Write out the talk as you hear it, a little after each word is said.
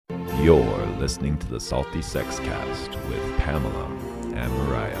You're listening to the Salty Sex Cast with Pamela and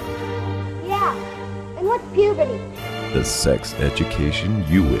Mariah. Yeah, and what's puberty? The sex education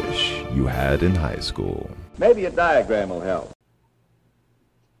you wish you had in high school. Maybe a diagram will help.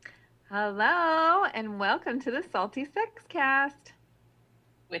 Hello, and welcome to the Salty Sex Cast.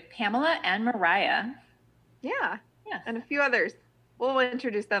 With Pamela and Mariah. Yeah, Yes. and a few others. We'll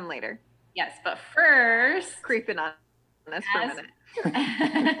introduce them later. Yes, but first, Creeping on us for a minute.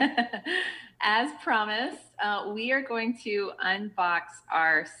 as promised, we are going to unbox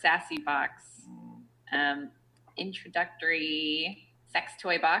our Sassy Box introductory sex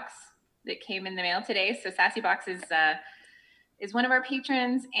toy box that came in the mail today. So Sassy Box is one of our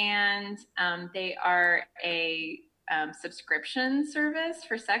patrons, and they are a subscription service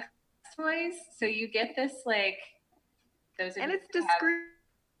for sex toys. So you get this those, And it's discreet.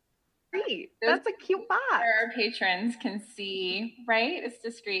 That's a cute box. Our patrons can see, right? It's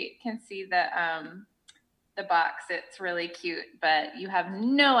discreet. Can see the box. It's really cute, but you have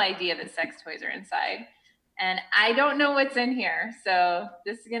no idea that sex toys are inside. And I don't know what's in here, so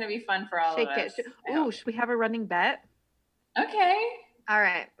this is gonna be fun for all of us. Shake it. Ooh, should we have a running bet? Okay. All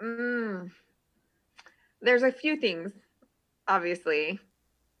right. There's a few things, obviously.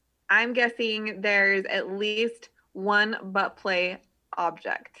 I'm guessing there's at least one butt play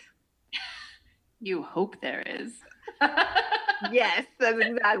object. You hope there is. Yes, that's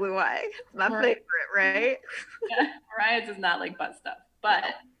exactly why. It's my favorite, right? Mariah does not like butt stuff, but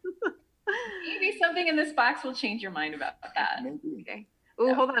maybe something in this box will change your mind about that. Okay. Ooh,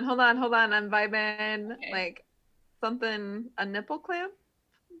 Yeah. hold on. I'm vibing. Okay. Like something, a nipple clamp,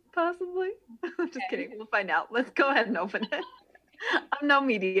 possibly. Just kidding. We'll find out. Let's go ahead and open it. I'm no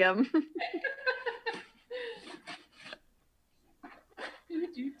medium.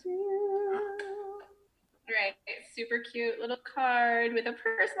 Right, super cute little card with a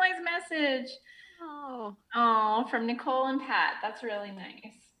personalized message. Oh, from Nicole and Pat. That's really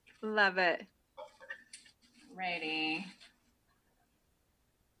nice. Love it. Righty.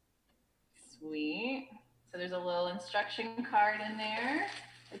 Sweet. So there's a little instruction card in there.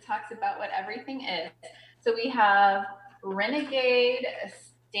 It talks about what everything is. So we have Renegade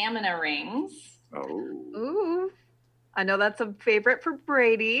stamina rings. Oh. Ooh. I know that's a favorite for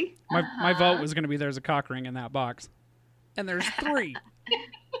Brady. My vote was going to be there's a cock ring in that box. And there's 3.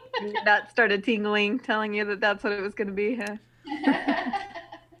 That started tingling, telling you that that's what it was going to be.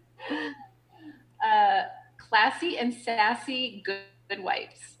 Huh? Classy and sassy good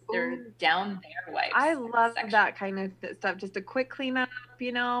wipes. They're Ooh. down there wipes. I love section. that kind of stuff. Just a quick cleanup,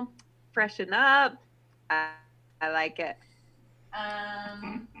 freshen up. I like it.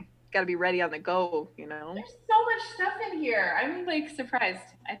 Got to be ready on the go, There's so much stuff in here. I'm surprised.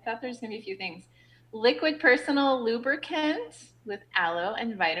 I thought there's gonna be a few things. Liquid personal lubricant with aloe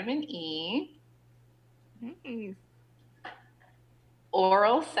and vitamin E. Nice.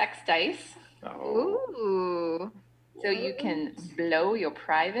 Oral sex dice, Oh. Ooh. so you can blow your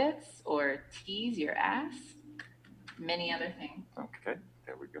privates or tease your ass. Many other things. Okay,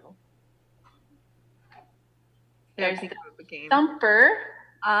 there we go. There's Think of a game. Thumper,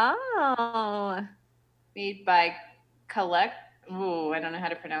 Oh. made by Collect. Ooh, I don't know how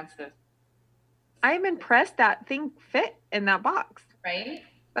to pronounce this. I'm impressed that thing fit in that box. Right?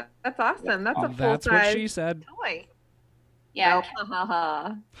 That's awesome. That's a That's what she full-size said. toy. Yeah. Well, ha, ha,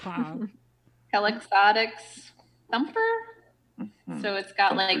 ha. Ha. Calexics Thumper. Mhm. So it's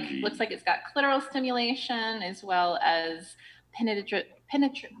got Thumper G. looks like it's got clitoral stimulation as well as penetrative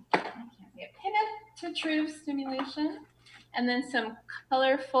stimulation, and then some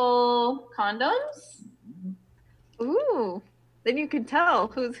colorful condoms. Ooh. Then you can tell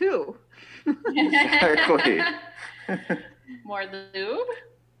who's who. Exactly. More Lube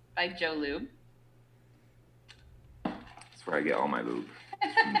by Joe Lube. That's where I get all my lube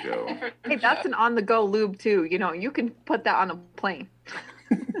from Joe. Hey, that's an on-the-go lube too. You can put that on a plane.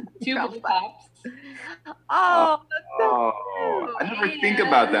 Two blue pops. Oh, that's so Oh, I never think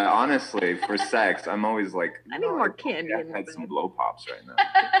about that, honestly, for sex. I'm always like, I need more candy I've in had my some bed. blow pops right now.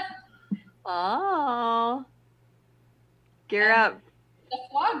 Oh. Gear And- up. The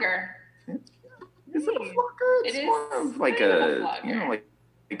flogger. Is it a flogger? It's It is more of like kind of a a, flogger.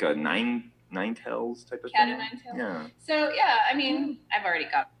 like a nine tails type of Cat thing. and nine tails. Yeah. So yeah, I mean, I've already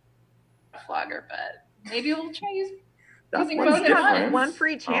got a flogger, but maybe we'll try using That Using one's both at once. different. One for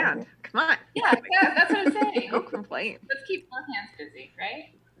each hand. Come on. Yeah, that's what I'm saying. No complaint. Let's keep both hands busy,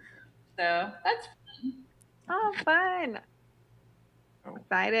 right? So that's fun. Oh, fun. Oh.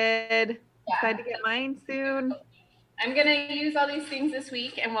 Excited. Yeah. Excited to get mine soon. I'm gonna use all these things this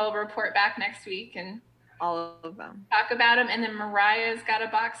week, and we'll report back next week and all of them. Talk about them. And then Mariah's got a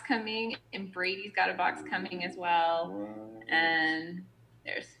box coming, and Brady's got a box coming as well. And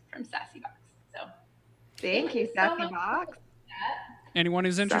there's from Sassy Box. So Thank you, so Sassy much Box. Anyone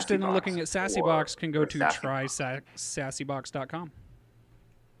who's interested in Box looking at Sassy or- Box can go or to Sassy trysassybox.com.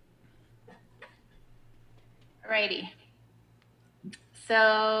 Alrighty. So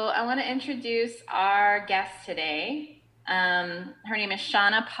I want to introduce our guest today. Her name is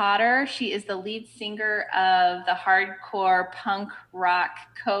Shauna Potter. She is the lead singer of the hardcore punk rock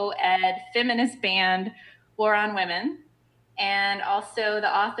co-ed feminist band War on Women, and also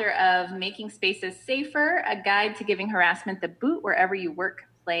the author of Making Spaces Safer, a guide to giving harassment the boot wherever you work,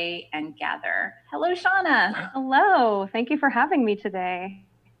 play, and gather. Hello, Shauna. Hello. Thank you for having me today.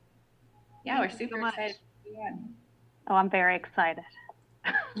 Yeah, we're Thank you so super much. excited. Yeah. Oh, I'm very excited.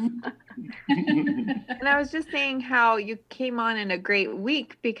 And I was just saying how you came on in a great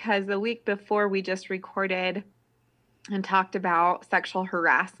week, because the week before we just recorded and talked about sexual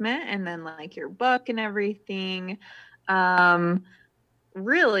harassment, and then like your book and everything.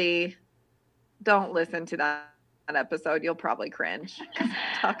 Really don't listen to that episode. You'll probably cringe.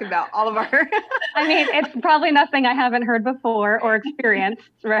 Talk about all of our I mean, it's probably nothing I haven't heard before or experienced,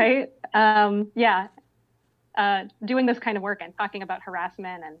 right? Doing this kind of work and talking about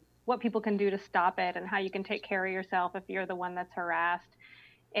harassment and what people can do to stop it and how you can take care of yourself if you're the one that's harassed.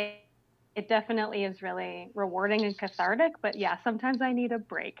 It definitely is really rewarding and cathartic, but yeah, sometimes I need a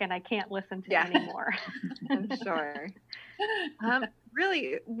break and I can't listen to it anymore. I'm sure.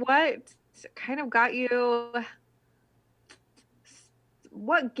 Really, what kind of got you?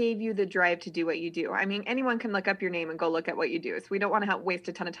 What gave you the drive to do what you do? I mean, anyone can look up your name and go look at what you do. So we don't want to waste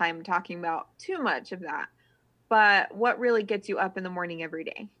a ton of time talking about too much of that. But what really gets you up in the morning every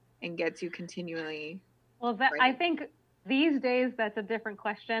day and gets you continually? Well, I think these days that's a different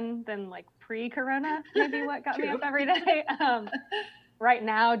question than like pre-corona, maybe what got me up every day. Right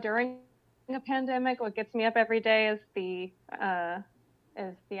now, during a pandemic, what gets me up every day is the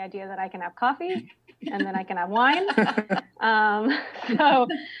idea that I can have coffee and then I can have wine.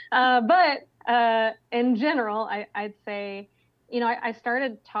 But in general, I'd say, I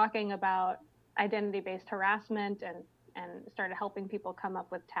started talking about identity-based harassment and started helping people come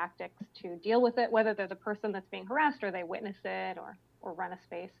up with tactics to deal with it, whether they're the person that's being harassed or they witness it or run a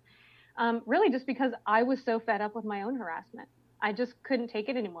space. Really just because I was so fed up with my own harassment. I just couldn't take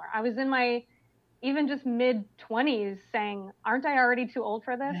it anymore. I was in my even just mid-20s saying, aren't I already too old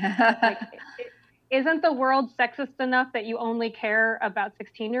for this? Like, isn't the world sexist enough that you only care about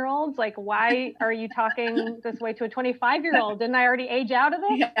 16-year-olds? Like, why are you talking this way to a 25-year-old? Didn't I already age out of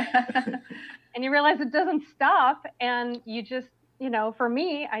this? Yeah. And you realize it doesn't stop. And you just, for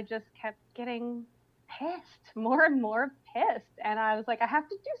me, I just kept getting pissed, more and more pissed. And I was like, I have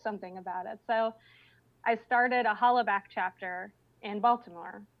to do something about it. So I started a Hollaback chapter in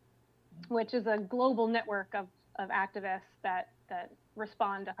Baltimore, which is a global network of activists that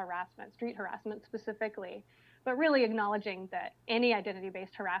respond to harassment, street harassment specifically, but really acknowledging that any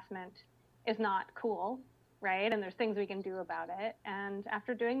identity-based harassment is not cool, right? And there's things we can do about it. And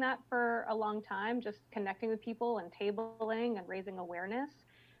after doing that for a long time, just connecting with people and tabling and raising awareness,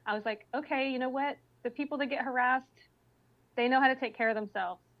 I was like, okay, you know what? The people that get harassed, they know how to take care of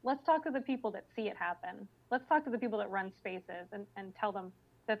themselves. Let's talk to the people that see it happen. Let's talk to the people that run spaces and tell them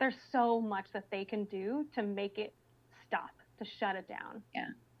that there's so much that they can do to make it stop, to shut it down. Yeah.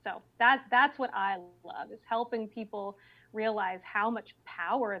 So that's what I love, is helping people realize how much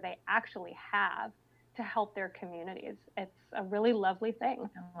power they actually have to help their communities. It's a really lovely thing.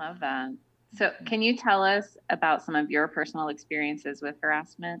 I love that. So can you tell us about some of your personal experiences with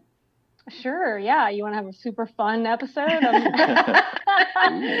harassment? Sure. Yeah. You want to have a super fun episode?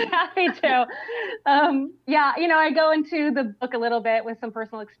 I'm happy to. I go into the book a little bit with some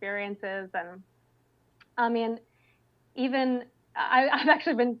personal experiences. And I mean, I've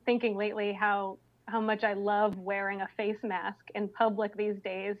actually been thinking lately how much I love wearing a face mask in public these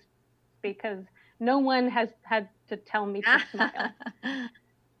days, because no one has had to tell me to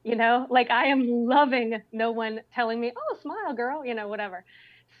smile. Like, I am loving no one telling me, oh, smile, girl, whatever.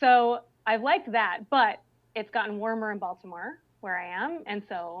 So I've liked that, but it's gotten warmer in Baltimore where I am. And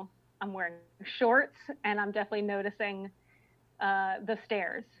so I'm wearing shorts, and I'm definitely noticing the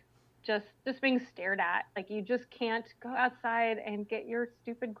stares, just being stared at. Like, you just can't go outside and get your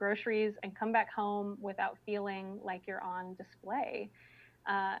stupid groceries and come back home without feeling like you're on display.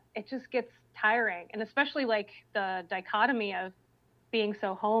 It just gets tiring. And especially like the dichotomy of being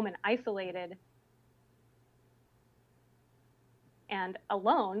so home and isolated and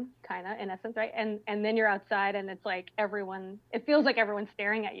alone, kind of, in essence, right? And then you're outside and it's like it feels like everyone's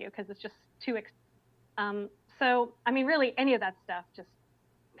staring at you because it's just too So, I mean, really, any of that stuff just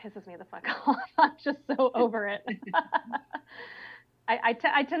pisses me the fuck off. I'm just so over it. I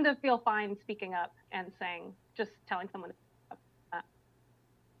tend to feel fine speaking up and just telling someone.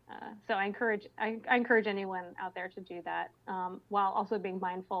 So I encourage anyone out there to do that, while also being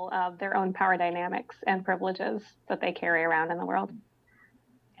mindful of their own power dynamics and privileges that they carry around in the world.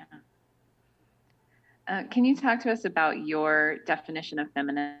 Yeah. Can you talk to us about your definition of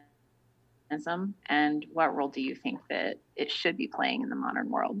feminism and what role do you think that it should be playing in the modern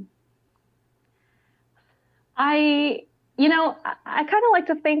world? I kind of like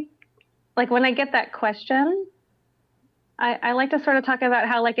to think, like, when I get that question, I like to sort of talk about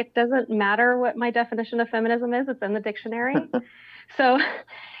how, like, it doesn't matter what my definition of feminism is, it's in the dictionary. so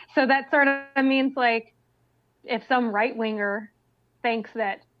that sort of means, like, if some right winger thinks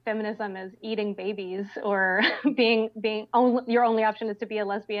that feminism is eating babies or your only option is to be a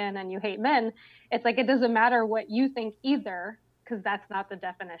lesbian and you hate men, it's like, it doesn't matter what you think either, because that's not the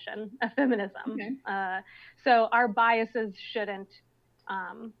definition of feminism. Okay. So our biases shouldn't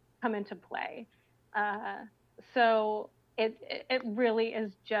come into play. So it really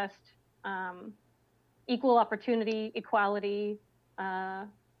is just equal opportunity, equality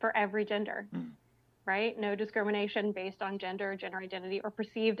for every gender, right? No discrimination based on gender identity, or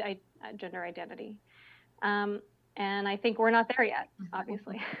perceived gender identity. And I think we're not there yet,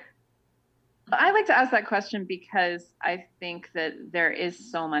 obviously. I like to ask that question because I think that there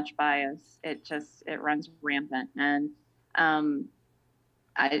is so much bias. It runs rampant. And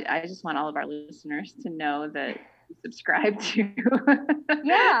I just want all of our listeners to know that subscribe to.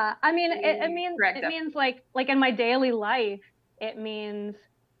 Yeah, I mean, it means like in my daily life, it means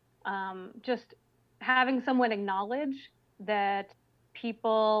just having someone acknowledge that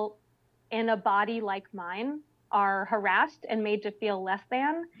people in a body like mine are harassed and made to feel less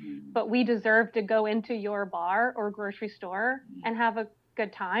than, but we deserve to go into your bar or grocery store and have a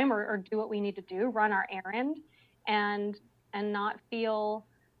good time, or do what we need to do, run our errand, and not feel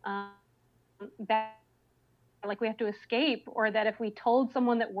that like we have to escape, or that if we told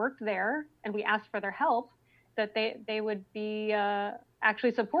someone that worked there and we asked for their help, that they would be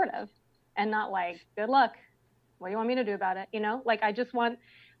actually supportive and not like, good luck, what do you want me to do about it? Like, I just want,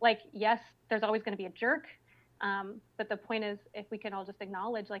 like, yes, there's always going to be a jerk. But the point is, if we can all just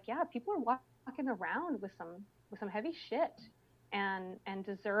acknowledge, like, yeah, people are walking around with some heavy shit and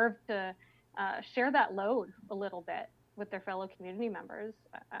deserve to share that load a little bit with their fellow community members.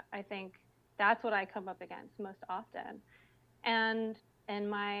 I think that's what I come up against most often. And in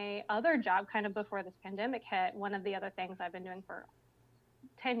my other job, kind of before this pandemic hit, one of the other things I've been doing for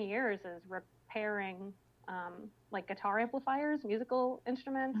 10 years is repairing like guitar amplifiers, musical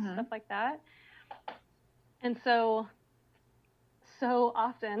instruments, stuff like that. And so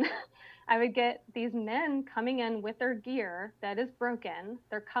often I would get these men coming in with their gear that is broken.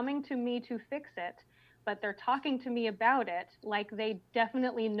 They're coming to me to fix it, but they're talking to me about it like they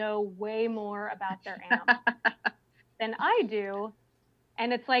definitely know way more about their amp than I do.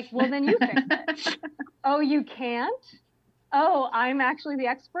 And it's like, well, then you fix it. Oh, you can't? Oh, I'm actually the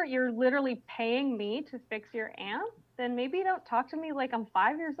expert. You're literally paying me to fix your amp? Then maybe don't talk to me like I'm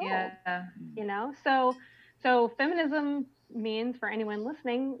 5 years old. So feminism means, for anyone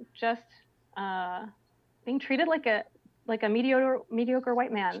listening, just being treated like a mediocre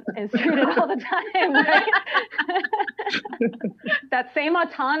white man is treated all the time, right? That same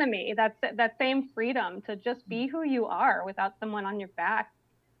autonomy, that same freedom to just be who you are without someone on your back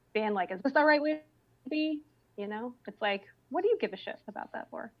being like, is this the right way to be? It's like, what do you give a shit about that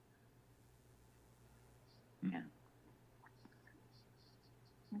for? Yeah.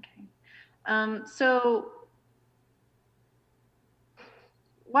 Okay. So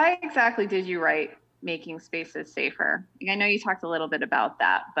why exactly did you write Making Spaces Safer? I know you talked a little bit about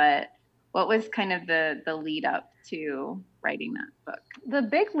that, but what was kind of the lead up to writing that book? The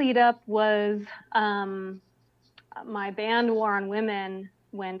big lead up was my band War on Women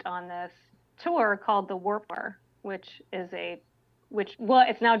went on this tour called the Warped Tour, which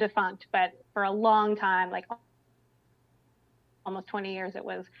it's now defunct, but for a long time, like almost 20 years, it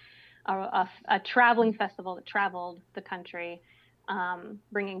was a traveling festival that traveled the country,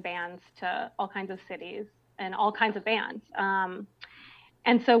 bringing bands to all kinds of cities and all kinds of bands.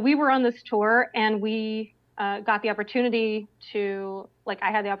 And so we were on this tour, and we got the opportunity to, like, I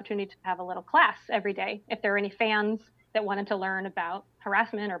had the opportunity to have a little class every day. If there were any fans that wanted to learn about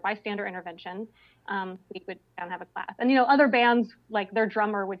harassment or bystander intervention, we would have a class. And, other bands, like their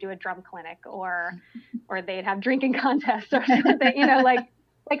drummer would do a drum clinic, or they'd have drinking contests or something,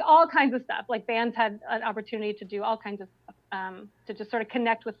 like all kinds of stuff. Like, bands had an opportunity to do all kinds of stuff, to just sort of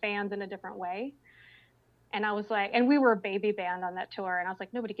connect with fans in a different way. And I was like, and we were a baby band on that tour, and I was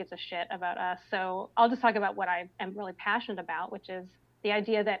like, nobody gives a shit about us. So I'll just talk about what I am really passionate about, which is the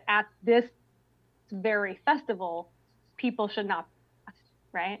idea that at this very festival, people should not,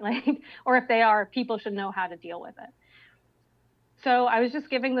 right? Like, or if they are, people should know how to deal with it. So I was just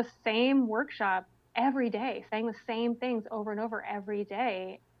giving the same workshop every day, saying the same things over and over every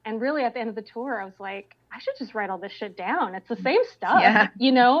day. And really at the end of the tour, I was like, I should just write all this shit down. It's the same stuff,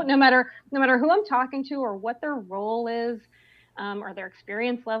 you know, no matter who I'm talking to or what their role is, or their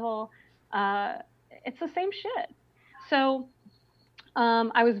experience level, it's the same shit. So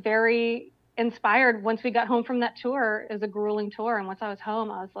I was very inspired once we got home from that tour. It was a grueling tour. And once I was home,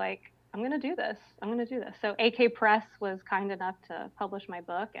 I was like, I'm going to do this. So AK Press was kind enough to publish my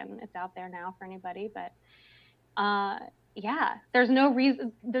book, and it's out there now for anybody. But yeah, there's no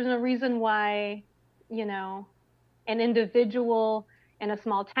reason why, you know, an individual in a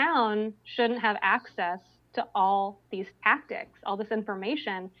small town shouldn't have access to all these tactics, all this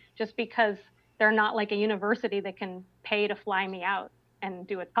information, just because they're not like a university that can pay to fly me out and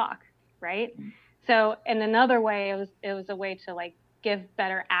do a talk, right? So in another way, it was a way to like give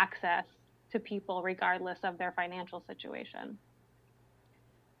better access to people regardless of their financial situation.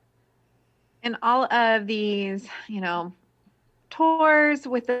 And all of these, you know, tours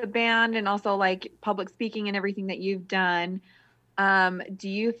with the band and also like public speaking and everything that you've done, do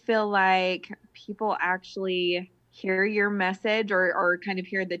you feel like people actually hear your message or kind of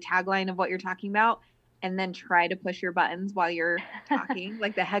hear the tagline of what you're talking about and then try to push your buttons while you're talking,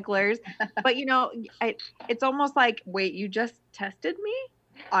 like the hecklers? But, you know, it's almost like, wait, you just tested me?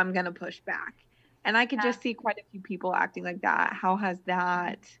 I'm going to push back. And I could just see quite a few people acting like that. How has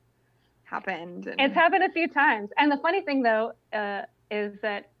that happened? It's happened a few times. And the funny thing, though, is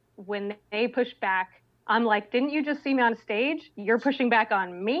that when they push back, I'm like, didn't you just see me on stage? You're pushing back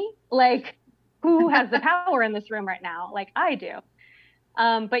on me? Like, who has the power in this room right now? Like, I do.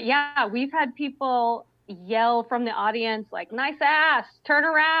 But yeah, we've had people yell from the audience, like, nice ass, turn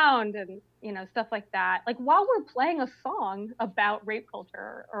around, and, you know, stuff like that. Like, while we're playing a song about rape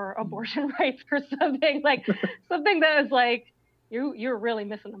culture or abortion rights or something, like, something that is like, you're really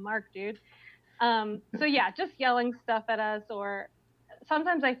missing the mark, dude. So yeah, just yelling stuff at us, or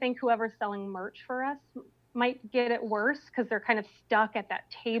sometimes I think whoever's selling merch for us might get it worse because they're kind of stuck at that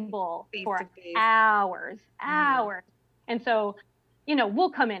table for hours. And so, you know, we'll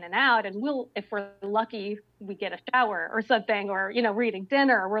come in and out, and if we're lucky, we get a shower or something, or, you know, we're eating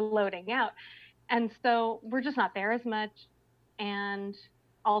dinner, or we're loading out. And so we're just not there as much. And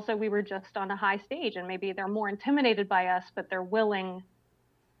also we were just on a high stage, and maybe they're more intimidated by us, but they're willing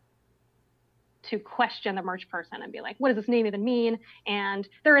to question the merch person and be like, what does this name even mean? And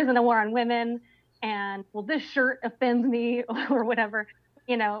there isn't a war on women. And, well, this shirt offends me, or whatever,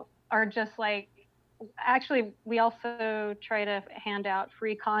 you know, are just like, actually, we also try to hand out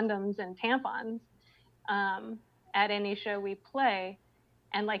free condoms and tampons at any show we play.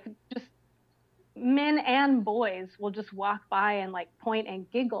 And like, just men and boys will just walk by and like point and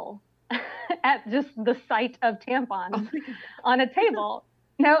giggle at just the sight of tampons on a table.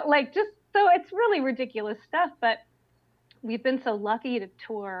 No, like, just, so it's really ridiculous stuff. But we've been so lucky to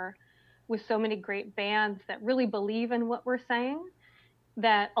tour with so many great bands that really believe in what we're saying,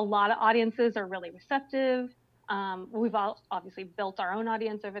 that a lot of audiences are really receptive. We've all obviously built our own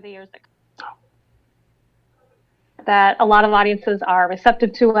audience over the years. That a lot of audiences are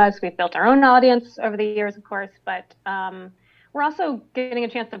receptive to us. We've built our own audience over the years, of course, but we're also getting a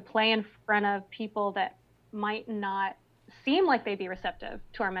chance to play in front of people that might not seem like they'd be receptive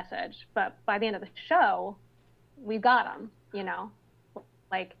to our message, but by the end of the show, we've got them, you know,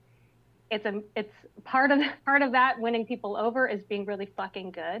 like, it's part of that winning people over is being really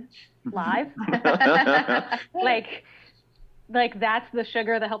fucking good live. like that's the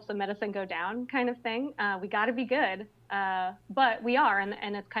sugar that helps the medicine go down kind of thing. We got to be good, but we are,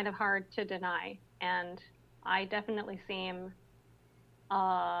 and it's kind of hard to deny. And I definitely seem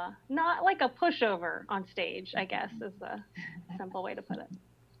not like a pushover on stage, I guess, is the simple way to put it.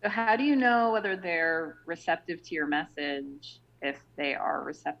 So how do you know whether they're receptive to your message if they are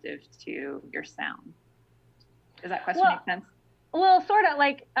receptive to your sound? Does that question make sense? Well, sort of.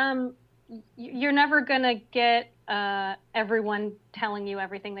 Like, you're never going to get everyone telling you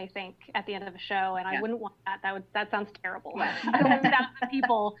everything they think at the end of a show, and I wouldn't want that. That sounds terrible. I want 1,000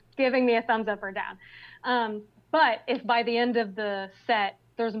 people giving me a thumbs up or down. But if by the end of the set,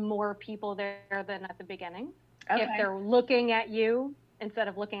 there's more people there than at the beginning, if they're looking at you instead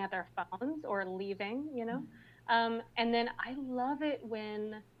of looking at their phones or leaving, you know. And then I love it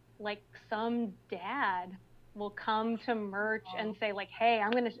when, like, some dad will come to merch and say like, hey,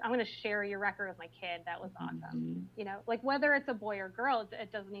 I'm gonna share your record with my kid. That was awesome. You know, like whether it's a boy or girl,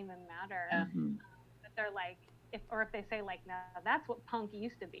 it doesn't even matter. But they're like, if they say like, no, that's what punk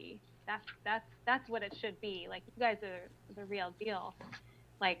used to be. That's what it should be. Like, you guys are the real deal.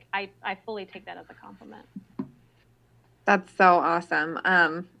 Like, I fully take that as a compliment. That's so awesome.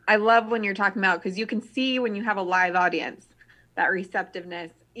 I love when you're talking about, because you can see when you have a live audience, that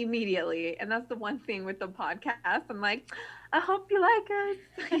receptiveness immediately. And that's the one thing with the podcast. I'm like, I hope you like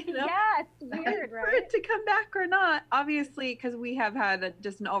us. You know? Yeah, it's weird, For right? it to come back or not, obviously, because we have had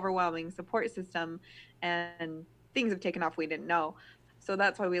just an overwhelming support system and things have taken off we didn't know. So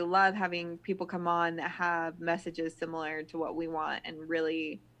that's why we love having people come on that have messages similar to what we want and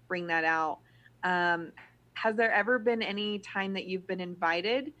really bring that out. Has there ever been any time that you've been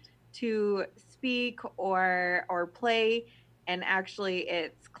invited to speak or play and actually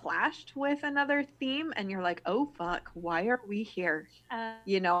it's clashed with another theme and you're like, oh fuck, why are we here?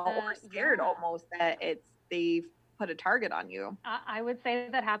 You know, or scared almost that they've put a target on you? I would say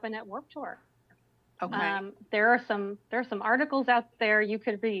that happened at Warped Tour. Okay. There are some articles out there you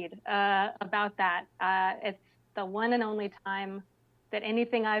could read about that. It's the one and only time that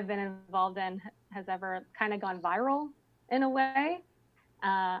anything I've been involved in has ever kind of gone viral in a way.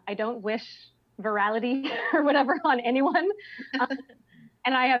 I don't wish virality or whatever on anyone.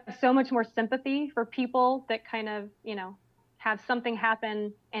 And I have so much more sympathy for people that kind of, you know, have something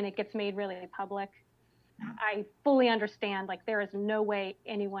happen and it gets made really public. I fully understand, like, there is no way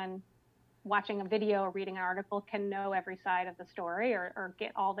anyone watching a video or reading an article can know every side of the story or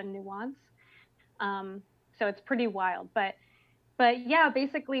get all the nuance. So it's pretty wild. But yeah,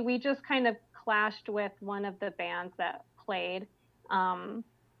 basically we just kind of clashed with one of the bands that played and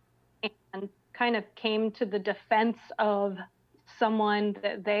kind of came to the defense of someone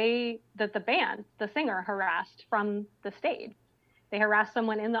that the band, the singer, harassed from the stage. They harassed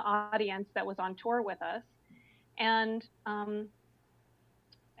someone in the audience that was on tour with us and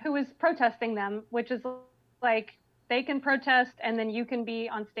who was protesting them, which is like, they can protest and then you can be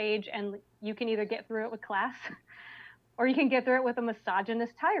on stage and you can either get through it with class or you can get through it with a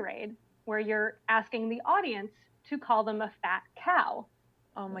misogynist tirade where you're asking the audience to call them a fat cow.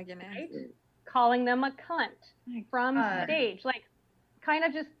 Oh my goodness. Right? Calling them a cunt from stage. Like, kind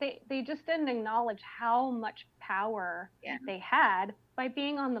of just, they just didn't acknowledge how much power they had by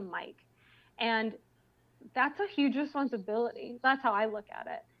being on the mic. And that's a huge responsibility. That's how I look at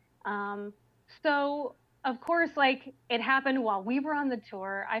it. So of course, like, it happened while we were on the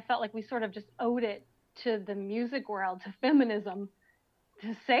tour. I felt like we sort of just owed it to the music world, to feminism,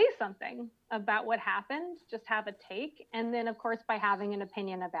 to say something about what happened, just have a take. And then of course, by having an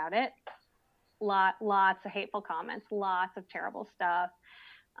opinion about it, lots of hateful comments, lots of terrible stuff.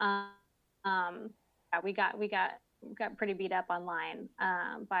 We got pretty beat up online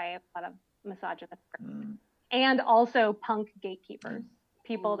by a lot of misogynists and also punk gatekeepers,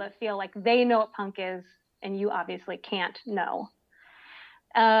 people that feel like they know what punk is and you obviously can't know.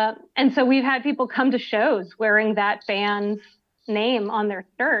 And so we've had people come to shows wearing that band's name on their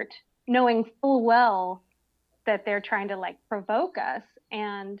shirt, knowing full well that they're trying to like provoke us.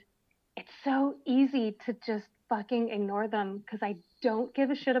 And it's so easy to just fucking ignore them because I don't give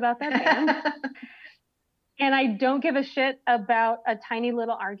a shit about that band. And I don't give a shit about a tiny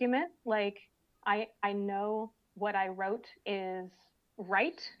little argument. Like, I know what I wrote is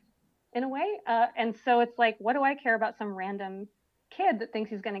right in a way. And so it's like, what do I care about some random kid that thinks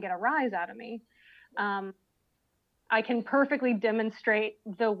he's going to get a rise out of me? I can perfectly demonstrate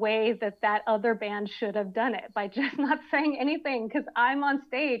the way that other band should have done it by just not saying anything because I'm on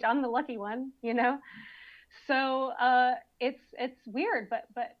stage. I'm the lucky one, you know? So it's weird, but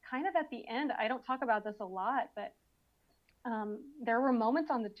kind of at the end, I don't talk about this a lot, but there were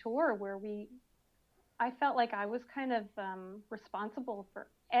moments on the tour where I felt like I was kind of responsible for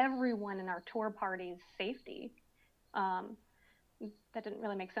everyone in our tour party's safety. That didn't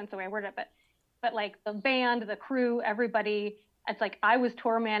really make sense the way I worded it, but like the band, the crew, everybody, it's like I was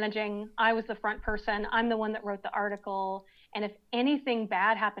tour managing, I was the front person, I'm the one that wrote the article. And if anything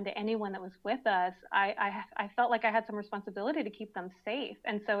bad happened to anyone that was with us, I felt like I had some responsibility to keep them safe.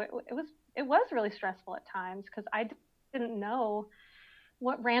 And so it was really stressful at times because I didn't know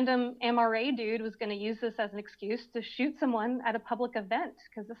what random MRA dude was going to use this as an excuse to shoot someone at a public event.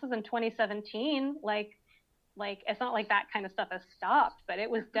 Because this is in 2017, like it's not like that kind of stuff has stopped, but it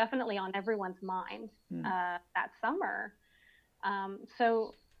was definitely on everyone's mind that summer.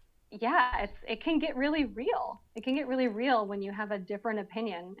 So yeah, it can get really real. It can get really real when you have a different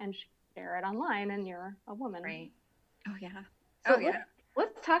opinion and share it online and you're a woman. Right. Oh yeah. So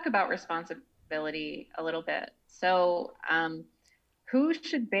let's talk about responsibility responsibility a little bit. So who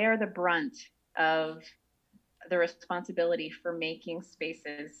should bear the brunt of the responsibility for making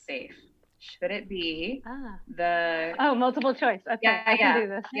spaces safe? Should it be the multiple choice? Okay, I can do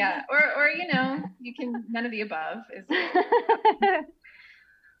this. Yeah, or you can none of the above.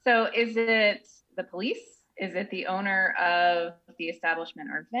 So is it the police? Is it the owner of the establishment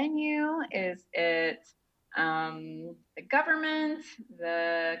or venue? Is it the government,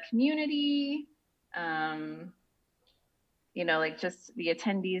 the community? Like just the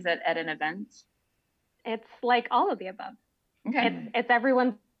attendees at an event? It's like all of the above. Okay. It's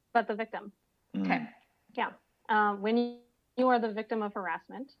everyone but the victim. Okay. Yeah. When you are the victim of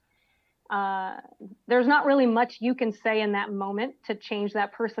harassment, there's not really much you can say in that moment to change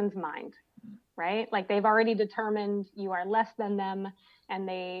that person's mind, right? Like they've already determined you are less than them, and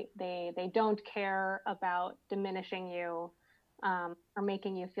they don't care about diminishing you or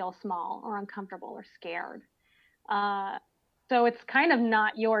making you feel small or uncomfortable or scared. So it's kind of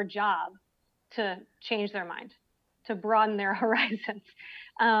not your job to change their mind, to broaden their horizons.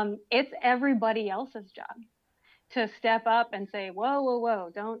 It's everybody else's job to step up and say, whoa,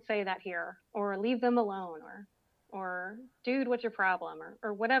 don't say that here, or leave them alone, or dude, what's your problem,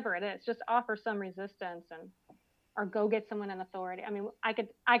 or whatever it is. Just offer some resistance or go get someone in authority. I mean, I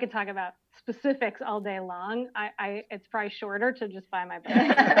could talk about specifics all day long. It's probably shorter to just buy my book.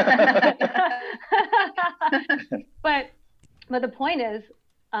 But the point is,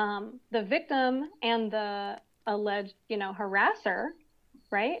 the victim and the alleged, harasser,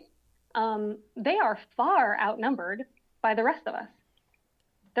 right? They are far outnumbered by the rest of us.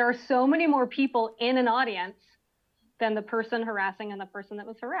 There are so many more people in an audience than the person harassing and the person that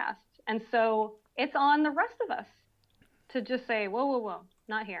was harassed. And so it's on the rest of us to just say, whoa,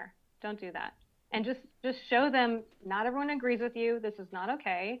 not here. Don't do that. And just show them not everyone agrees with you. This is not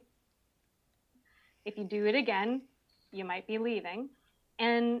okay. If you do it again, you might be leaving.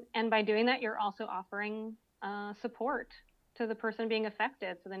 And by doing that, you're also offering support to the person being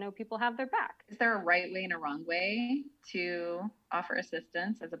affected, so they know people have their back. Is there a right way and a wrong way to offer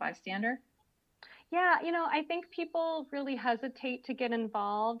assistance as a bystander? Yeah, I think people really hesitate to get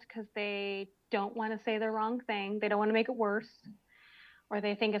involved because they don't want to say the wrong thing. They don't want to make it worse, or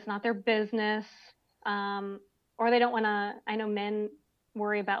they think it's not their business, or they don't want to. I know men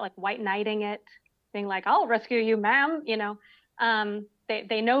worry about like white knighting it, being like, "I'll rescue you, ma'am."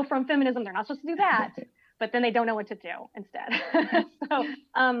 They know from feminism they're not supposed to do that. But then they don't know what to do instead.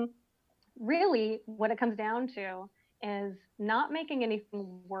 So really what it comes down to is not making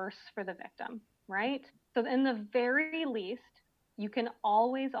anything worse for the victim, right? So in the very least, you can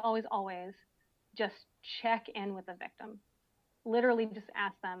always just check in with the victim. Literally just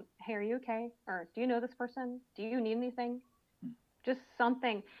ask them, hey, are you okay? Or do you know this person? Do you need anything? Just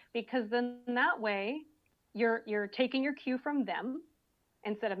something, because then that way you're taking your cue from them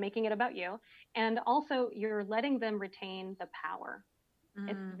instead of making it about you. And also you're letting them retain the power.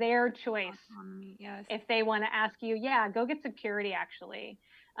 It's their choice. Yes. If they want to ask you, yeah, go get security actually.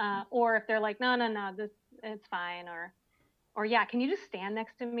 Or if they're like, no, it's fine. Or yeah, can you just stand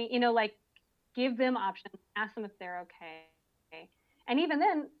next to me? Like give them options, ask them if they're okay. And even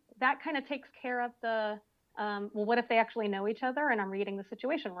then that kind of takes care of the, well, what if they actually know each other and I'm reading the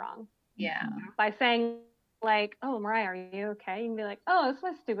situation wrong? Yeah. By saying, like, oh, Mariah, are you okay? You can be like, oh, it's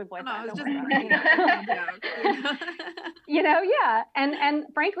my stupid boyfriend. No, it's Don't just worry about it. Yeah. And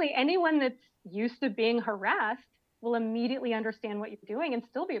frankly, anyone that's used to being harassed will immediately understand what you're doing and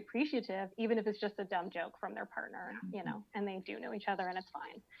still be appreciative, even if it's just a dumb joke from their partner, and they do know each other and it's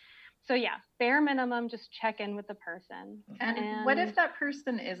fine. So yeah, bare minimum, just check in with the person. And what if that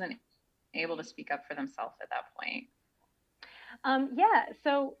person isn't able to speak up for themselves at that point?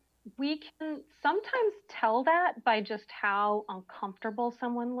 So we can sometimes tell that by just how uncomfortable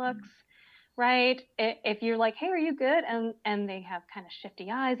someone looks, right? If you're like, hey, are you good? And they have kind of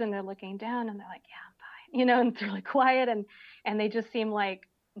shifty eyes and they're looking down and they're like, yeah, I'm fine, and it's really quiet and they just seem like,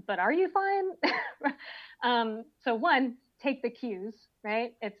 but are you fine? So one, take the cues,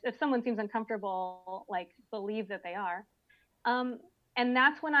 right? If someone seems uncomfortable, like believe that they are. And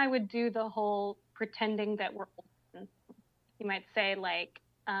that's when I would do the whole pretending that we're open. You might say like,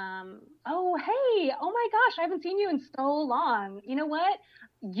 oh, hey, oh my gosh, I haven't seen you in so long. You know what?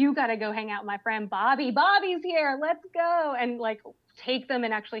 You got to go hang out with my friend Bobby. Bobby's here. Let's go. And like take them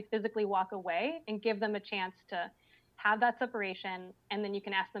and actually physically walk away and give them a chance to have that separation. And then you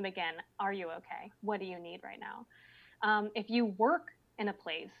can ask them again, are you okay? What do you need right now? If you work in a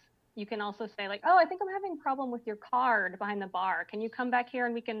place, you can also say like, oh, I think I'm having a problem with your card behind the bar. Can you come back here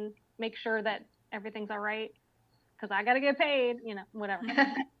and we can make sure that everything's all right? because I got to get paid, whatever.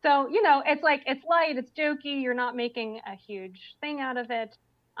 So, it's like, it's light, it's jokey. You're not making a huge thing out of it.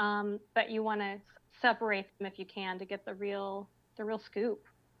 But you want to separate them if you can to get the real scoop,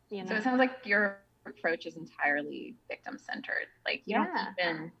 So it sounds like your approach is entirely victim centered. Like you don't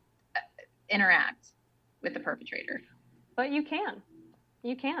even interact with the perpetrator. But you can.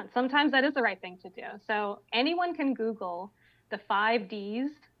 Sometimes that is the right thing to do. So anyone can Google the 5 Ds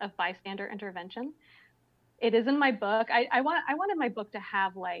of bystander intervention. It is in my book. I wanted my book to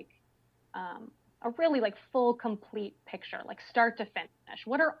have like a really like full, complete picture, like start to finish.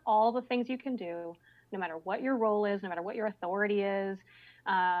 What are all the things you can do, no matter what your role is, no matter what your authority is,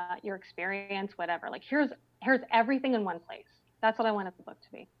 your experience, whatever. Like here's everything in one place. That's what I wanted the book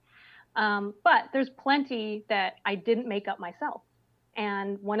to be. But there's plenty that I didn't make up myself.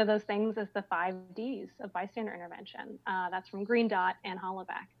 And one of those things is the 5 Ds of bystander intervention. That's from Green Dot and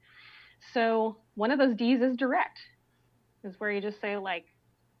Hollaback. So one of those Ds is direct, is where you just say like,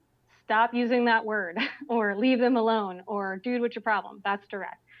 stop using that word, or leave them alone, or dude, what's your problem? That's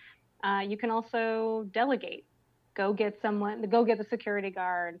direct. You can also delegate. Go get the security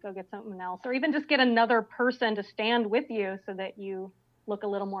guard, go get someone else, or even just get another person to stand with you so that you look a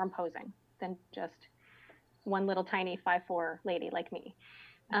little more imposing than just one little tiny 5'4" lady like me.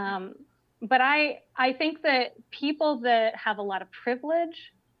 But I think that people that have a lot of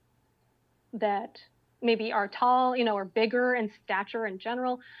privilege, that maybe are tall, or bigger in stature in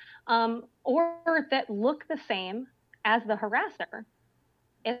general, or that look the same as the harasser,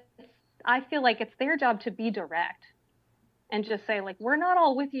 I feel like it's their job to be direct and just say like, we're not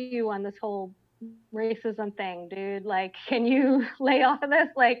all with you on this whole racism thing, dude. Like, can you lay off of this?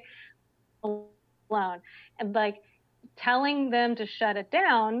 Like, alone. And like telling them to shut it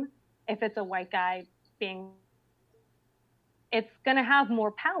down, if it's a white guy it's going to have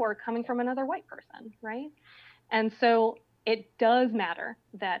more power coming from another white person, right? And so it does matter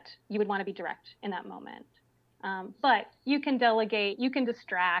that you would want to be direct in that moment. But you can delegate, you can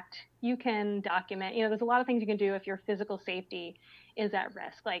distract, you can document. There's a lot of things you can do if your physical safety is at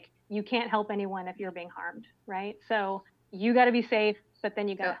risk. Like you can't help anyone if you're being harmed, right? So you got to be safe, but then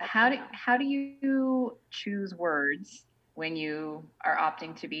you got to. How do you choose words when you are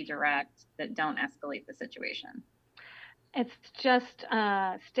opting to be direct that don't escalate the situation? It's just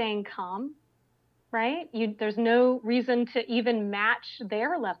staying calm, right? There's no reason to even match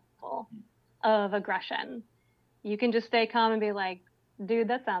their level of aggression. You can just stay calm and be like, dude,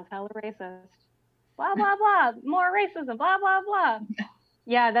 that sounds hella racist. Blah, blah, blah. More racism. Blah, blah, blah.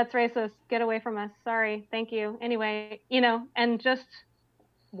 Yeah, that's racist. Get away from us. Sorry. Thank you. Anyway, and just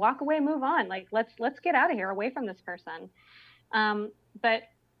walk away, move on. Like, let's get out of here, away from this person. But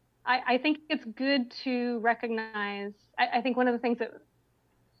I think it's good to recognize, I think one of the things that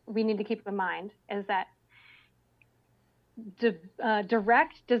we need to keep in mind is that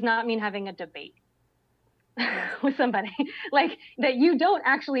direct does not mean having a debate with somebody. Like that you don't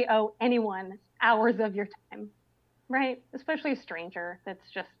actually owe anyone hours of your time, right? Especially a stranger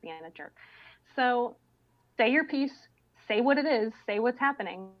that's just being a jerk. So say your piece, say what it is, say what's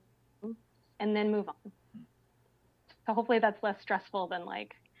happening, and then move on. So hopefully that's less stressful than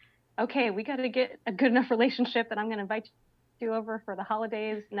like, okay, we got to get a good enough relationship that I'm going to invite you over for the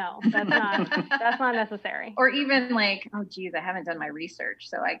holidays. No, that's not necessary. Or even like, oh geez, I haven't done my research,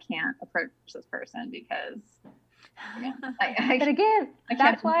 so I can't approach this person because but again,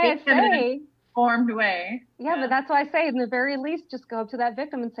 that's why I say formed way. Yeah, but that's why I say in the very least, just go up to that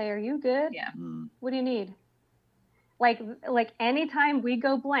victim and say, are you good? Yeah. What do you need? Like anytime we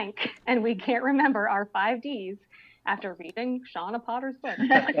go blank and we can't remember our 5 Ds after reading Shauna Potter's book,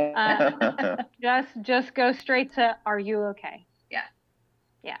 just go straight to, are you okay? Yeah.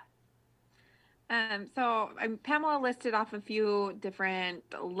 So Pamela listed off a few different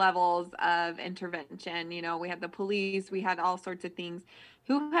levels of intervention. We had the police, we had all sorts of things.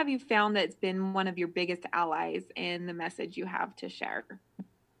 Who have you found that's been one of your biggest allies in the message you have to share?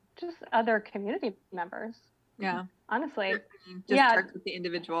 Just other community members. Yeah. Honestly. Start with the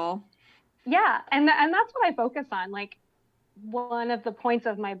individual. Yeah. And that's what I focus on. Like one of the points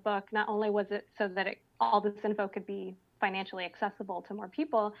of my book, not only was it so that all this info could be financially accessible to more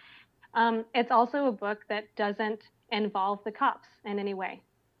people, it's also a book that doesn't involve the cops in any way.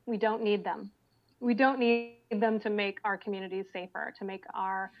 We don't need them. We don't need them to make our communities safer, to make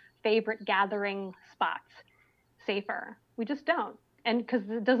our favorite gathering spots safer. We just don't. And because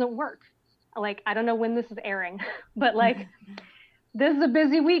it doesn't work. Like, I don't know when this is airing, but like, this is a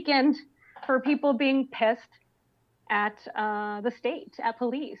busy weekend for people being pissed at the state, at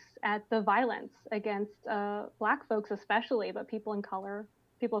police, at the violence against Black folks especially, but people of color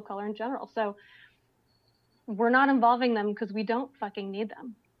in general. So we're not involving them because we don't fucking need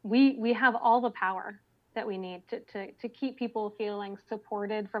them. We have all the power that we need to keep people feeling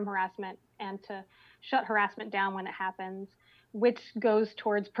supported from harassment and to shut harassment down when it happens, which goes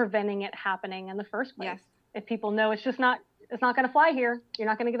towards preventing it happening in the first place. Yes. If people know it's not going to fly here, you're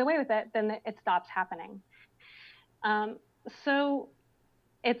not going to get away with it, then it stops happening. So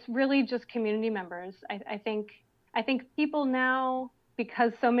it's really just community members. I think people now,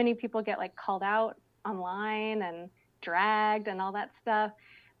 because so many people get like called out online and dragged and all that stuff,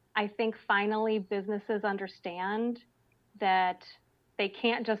 I think finally businesses understand that they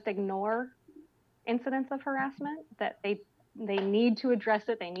can't just ignore incidents of harassment, that they need to address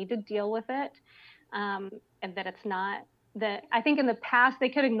it, they need to deal with it, and that it's not that. I think in the past they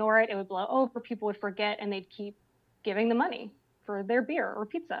could ignore it, it would blow over, people would forget, and they'd keep giving the money for their beer or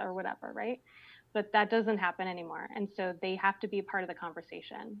pizza or whatever, right? But that doesn't happen anymore. And so they have to be a part of the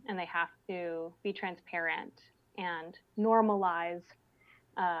conversation, and they have to be transparent and normalize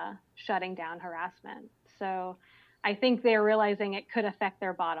shutting down harassment. So I think they're realizing it could affect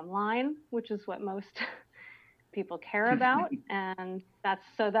their bottom line, which is what most people care about. And that's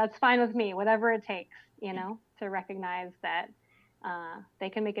fine with me, whatever it takes, to recognize that they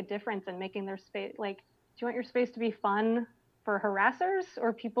can make a difference in making their space. Like, do you want your space to be fun for harassers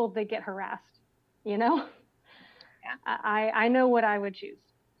or people that get harassed? Yeah. I know what I would choose.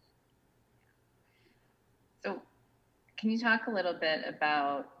 So can you talk a little bit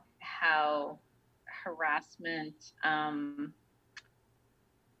about how harassment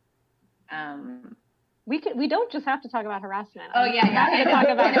we don't just have to talk about harassment. Oh yeah. We talk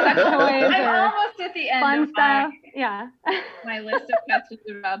about sex toys I'm or almost at the end fun of stuff. Yeah. my list of questions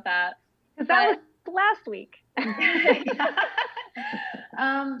about that. Because that was last week.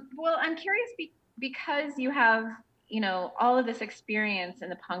 Well, I'm curious because you have, all of this experience in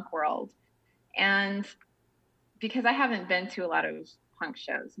the punk world, and because I haven't been to a lot of punk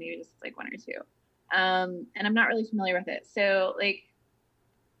shows, maybe just like one or two, and I'm not really familiar with it. So, like,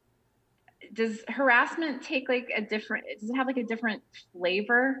 does harassment take does it have like a different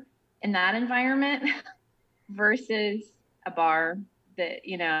flavor in that environment versus a bar that,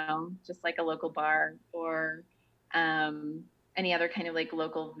 just like a local bar or any other kind of like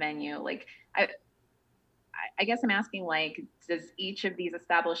local venue? Like, I guess I'm asking, like, does each of these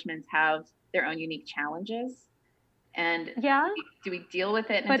establishments have their own unique challenges? And yeah, do we deal with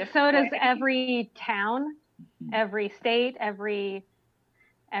it in a but different so does way? every town, every state, every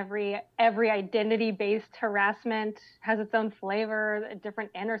identity-based harassment has its own flavor,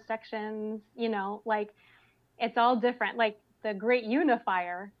 different intersections, like it's all different. Like the great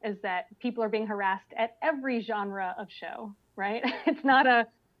unifier is that people are being harassed at every genre of show, right? It's not a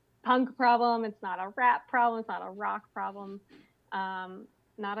punk problem, it's not a rap problem, it's not a rock problem,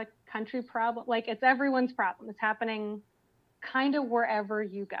 not a country problem. Like, it's everyone's problem. It's happening kind of wherever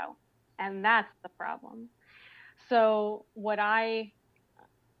you go, and that's the problem. So what I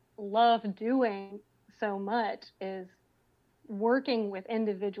love doing so much is working with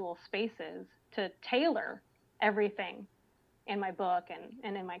individual spaces to tailor everything in my book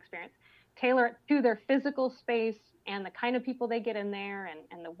and in my experience, tailor it to their physical space and the kind of people they get in there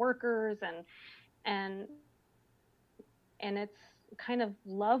and the workers and it's kind of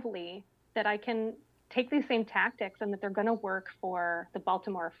lovely that I can take these same tactics and that they're going to work for the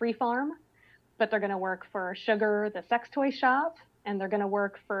Baltimore Free Farm, but they're going to work for Sugar, the sex toy shop, and they're going to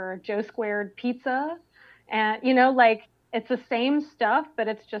work for Joe Squared Pizza. And, like, it's the same stuff, but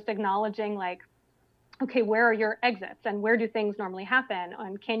it's just acknowledging, like, okay, where are your exits and where do things normally happen?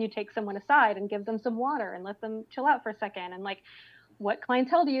 And can you take someone aside and give them some water and let them chill out for a second? And, like, what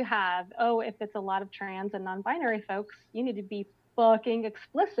clientele do you have? Oh, if it's a lot of trans and non-binary folks, you need to be fucking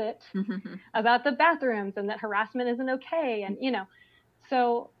explicit about the bathrooms and that harassment isn't okay. And,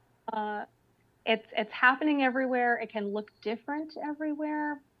 so it's happening everywhere. It can look different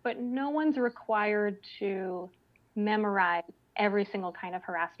everywhere, but no one's required to memorize every single kind of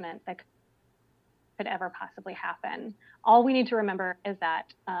harassment that could ever possibly happen. All we need to remember is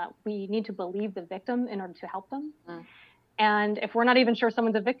that we need to believe the victim in order to help them. And if we're not even sure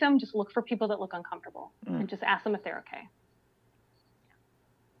someone's a victim, just look for people that look uncomfortable and just ask them if they're okay.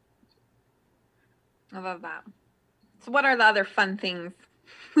 I love that. So what are the other fun things?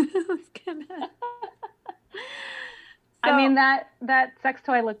 I mean, that sex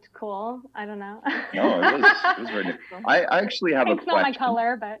toy looked cool. I don't know. No, it was very nice. I actually have a Pink's question. not my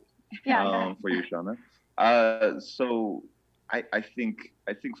color, but yeah. For you, Shauna. So I think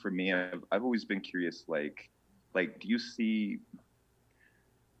for me, I've always been curious, like, do you see,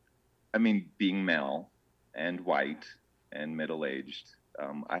 I mean, being male and white and middle-aged,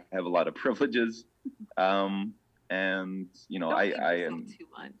 I have a lot of privileges. And you know, Don't I leave I yourself am too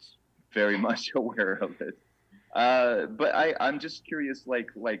much. very much aware of it. But I'm just curious,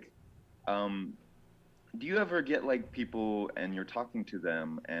 um, do you ever get like people and you're talking to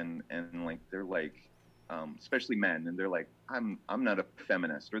them and like they're like, especially men, and they're like, I'm not a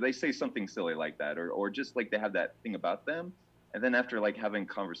feminist, or they say something silly like that, or just like they have that thing about them, and then after like having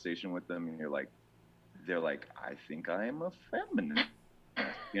conversation with them, and they're like, I think I am a feminist,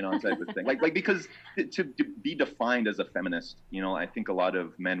 you know, type of thing. Like because to be defined as a feminist, you know, I think a lot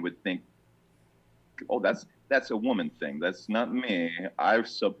of men would think, oh, that's a woman thing. That's not me. I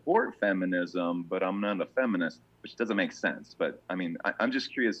support feminism, but I'm not a feminist, which doesn't make sense. But I mean, I'm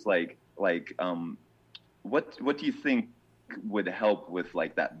just curious, what do you think would help with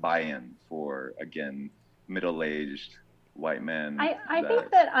like that buy-in for, again, middle-aged white men? I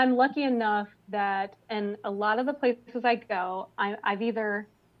think that I'm lucky enough that in a lot of the places I go, I've either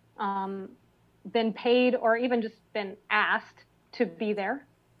been paid or even just been asked to be there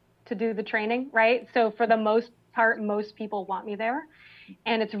to do the training, right? So for the most part, most people want me there.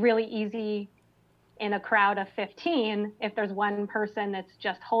 And it's really easy in a crowd of 15, if there's one person that's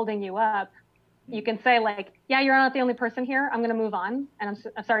just holding you up, you can say like, yeah, you're not the only person here. I'm going to move on. And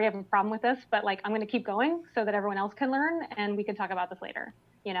I'm sorry you have a problem with this, but like, I'm going to keep going so that everyone else can learn and we can talk about this later,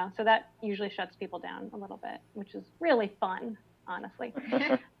 you know? So that usually shuts people down a little bit, which is really fun, honestly.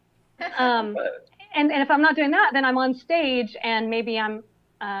 And if I'm not doing that, then I'm on stage and maybe I'm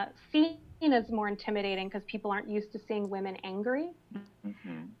seen as more intimidating because people aren't used to seeing women angry.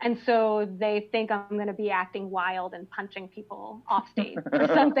 Mm-hmm. And so they think I'm going to be acting wild and punching people off stage or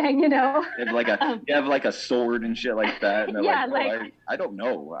something, you know? You have like a sword and shit like that. And Yeah, I don't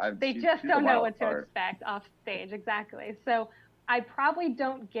know. They just don't know what to expect off stage. Exactly. So I probably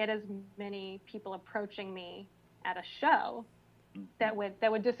don't get as many people approaching me at a show that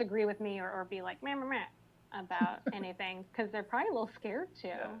would disagree with me or be like, meh, meh, meh, about anything, because they're probably a little scared too,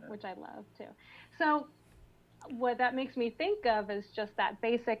 which I love too. So what that makes me think of is just that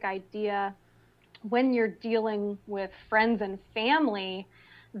basic idea when you're dealing with friends and family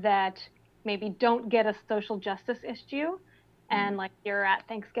that maybe don't get a social justice issue, and like you're at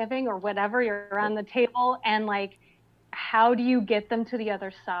Thanksgiving or whatever, you're around the table, and like, how do you get them to the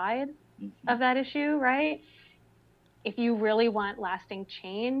other side of that issue, right? If you really want lasting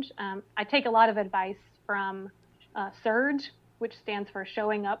change, I take a lot of advice from SURGE, which stands for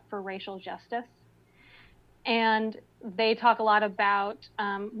Showing Up for Racial Justice. And they talk a lot about,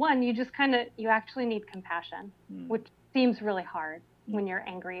 one, you actually need compassion, which seems really hard when you're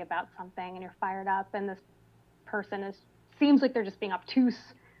angry about something and you're fired up and this person seems like they're just being obtuse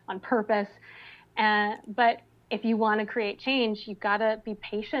on purpose. But if you want to create change, you've got to be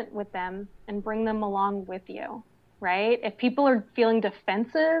patient with them and bring them along with you, right? If people are feeling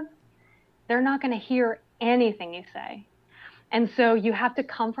defensive, they're not going to hear anything you say. And so you have to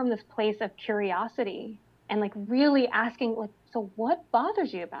come from this place of curiosity and like really asking, like, so what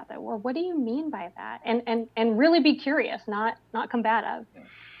bothers you about that? Or what do you mean by that? And really be curious, not combative.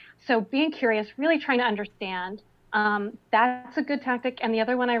 So being curious, really trying to understand, that's a good tactic. And the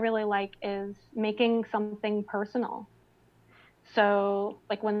other one I really like is making something personal. So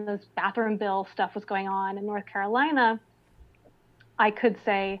like when this bathroom bill stuff was going on in North Carolina, I could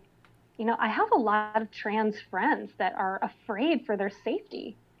say, you know, I have a lot of trans friends that are afraid for their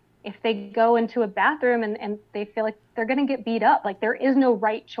safety. If they go into a bathroom and they feel like they're going to get beat up, like there is no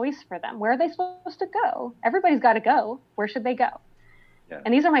right choice for them. Where are they supposed to go? Everybody's got to go. Where should they go? Yeah.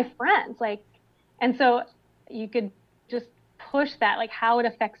 And these are my friends. Like, and so you could just push that, like how it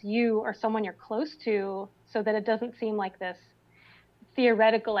affects you or someone you're close to, so that it doesn't seem like this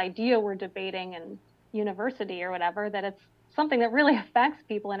theoretical idea we're debating in university or whatever, that it's something that really affects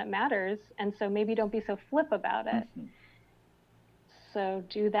people and it matters. And so maybe don't be so flip about it. So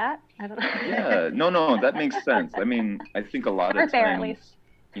do that. I don't know. Yeah, no, that makes sense. I mean, I think a lot of times,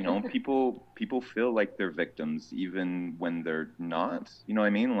 you know, people feel like they're victims even when they're not. You know what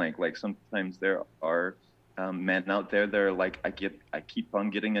I mean? Like sometimes there are men out there that are like, I keep on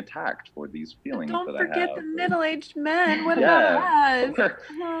getting attacked for these feelings that I have. Don't forget the middle-aged men. What about us?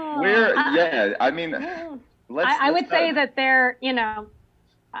 I mean, I would say that they're, you know,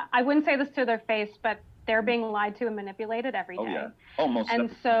 I wouldn't say this to their face, but they're being lied to and manipulated every day. Oh, yeah. Almost. And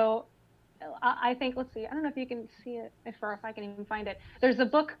so I think, let's see, I don't know if you can see it, if I can even find it. There's a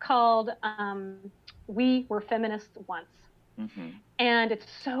book called We Were Feminists Once. And it's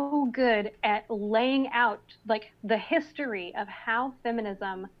so good at laying out like the history of how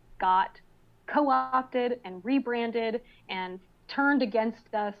feminism got co-opted and rebranded and turned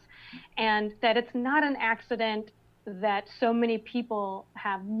against us, and that it's not an accident that so many people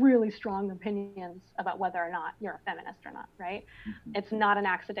have really strong opinions about whether or not you're a feminist or not, right? Mm-hmm. It's not an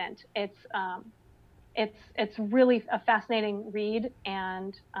accident. It's really a fascinating read,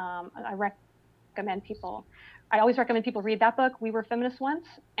 and I always recommend people read that book, We Were Feminists Once,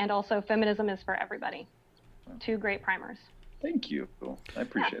 and also Feminism is for Everybody. Two great primers. Thank you. I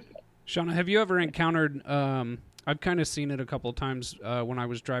appreciate that. Shauna, have you ever encountered, I've kind of seen it a couple of times when I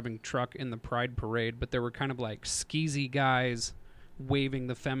was driving truck in the Pride Parade, but there were kind of like skeezy guys waving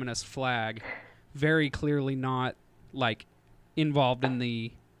the feminist flag, very clearly not like involved in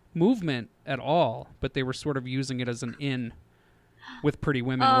the movement at all, but they were sort of using it as an in with pretty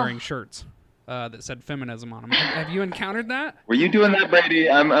women wearing shirts that said feminism on them. Have you encountered that? Were you doing that, Brady?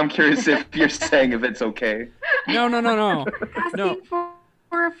 I'm curious if you're saying if it's okay. No. Asking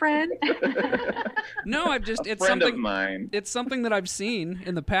for a friend. No, It's friend of mine. It's something that I've seen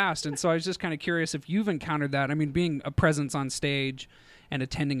in the past, and so I was just kind of curious if you've encountered that. I mean, being a presence on stage and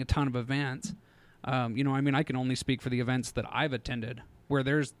attending a ton of events, I mean, I can only speak for the events that I've attended, where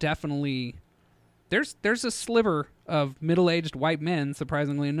there's definitely there's a sliver of middle-aged white men,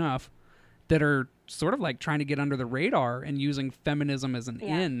 surprisingly enough, that are sort of like trying to get under the radar and using feminism as an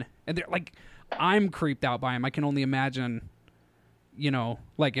in, and they're like, I'm creeped out by them. I can only imagine.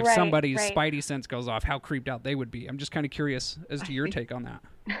 Like if somebody's spidey sense goes off, how creeped out they would be. I'm just kind of curious as to your take on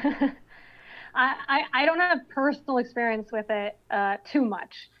that. I don't have personal experience with it too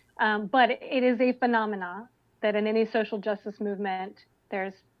much, but it is a phenomena that in any social justice movement,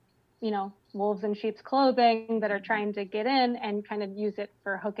 there's, wolves in sheep's clothing that are trying to get in and kind of use it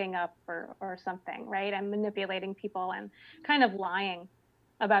for hooking up or something, right? And manipulating people and kind of lying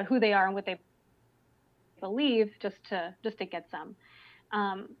about who they are and what they believe just to get some.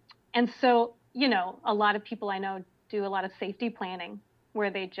 And so, a lot of people I know do a lot of safety planning where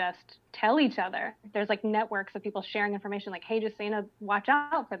they just tell each other. There's like networks of people sharing information like, hey, just watch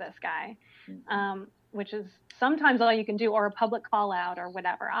out for this guy, which is sometimes all you can do, or a public call out or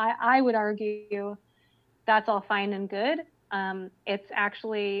whatever. I would argue that's all fine and good. It's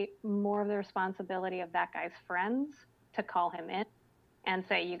actually more of the responsibility of that guy's friends to call him in and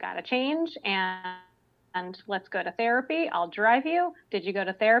say, you got to change and let's go to therapy. I'll drive you. Did you go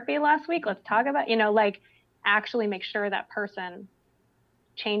to therapy last week? Let's talk about, actually make sure that person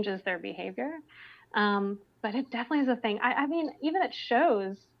changes their behavior. But it definitely is a thing. I mean, even at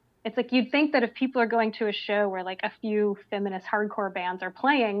shows, it's like you'd think that if people are going to a show where like a few feminist hardcore bands are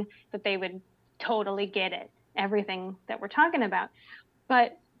playing, that they would totally get it, everything that we're talking about.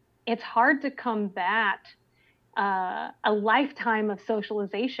 But it's hard to combat a lifetime of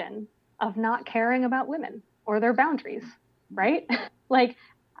socialization of not caring about women or their boundaries, right? Like,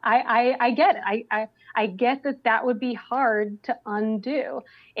 I get it. I get that would be hard to undo.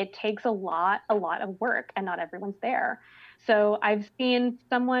 It takes a lot of work, and not everyone's there. So I've seen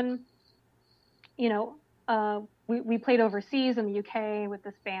someone, we played overseas in the UK with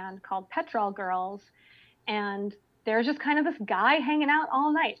this band called Petrol Girls, and there's just kind of this guy hanging out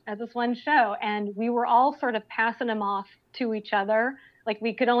all night at this one show, and we were all sort of passing him off to each other. Like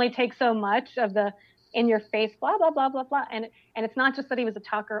we could only take so much of the in your face, blah, blah, blah, blah, blah. And it's not just that he was a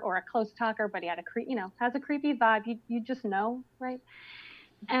talker or a close talker, but he had has a creepy vibe. You just know, right?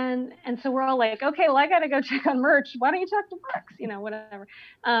 And so we're all like, okay, well, I got to go check on merch. Why don't you talk to Brooks? Whatever.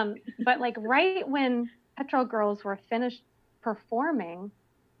 But like right when Petrol Girls were finished performing,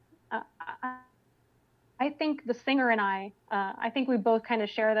 I think the singer and I think we both kind of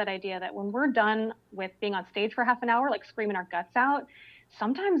share that idea that when we're done with being on stage for half an hour, like screaming our guts out,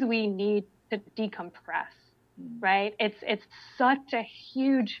 sometimes we need to decompress, right? It's such a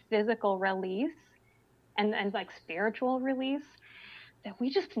huge physical release and like spiritual release that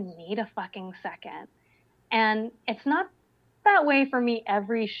we just need a fucking second. And it's not that way for me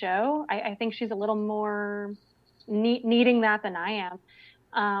every show. I think she's a little more needing that than I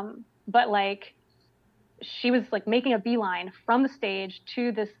am. But like, she was like making a beeline from the stage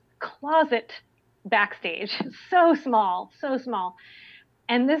to this closet backstage. So small.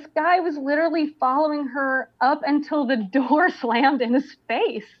 And this guy was literally following her up until the door slammed in his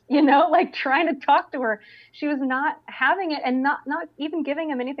face, like trying to talk to her. She was not having it and not even giving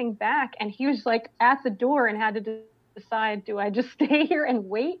him anything back. And he was like at the door and had to decide, do I just stay here and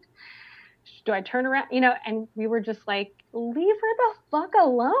wait? Do I turn around? And we were just like, leave her the fuck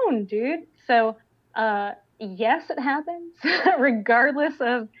alone, dude. So, yes, it happens regardless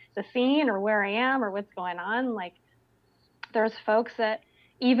of the scene or where I am or what's going on. Like there's folks that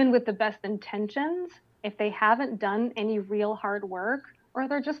even with the best intentions, if they haven't done any real hard work, or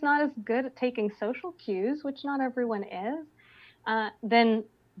they're just not as good at taking social cues, which not everyone is, then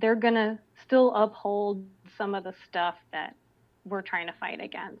they're going to still uphold some of the stuff that we're trying to fight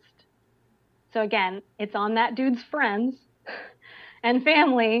against. So again, it's on that dude's friends and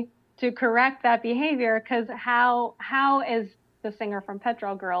family to correct that behavior, because how is the singer from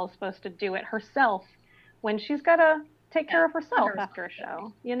Petrol Girls supposed to do it herself when she's got to take care of herself after a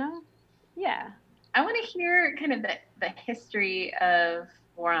show, you know? Yeah. I want to hear kind of the history of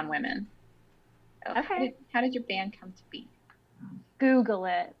War on Women. Okay. How did your band come to be? Google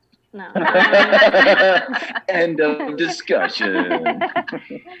it. No. End of discussion.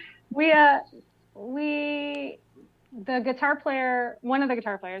 The guitar player, one of the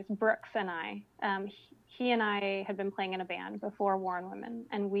guitar players, Brooks, and I, he and I had been playing in a band before War on Women,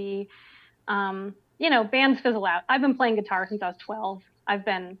 and we, bands fizzle out. I've been playing guitar since I was 12. I've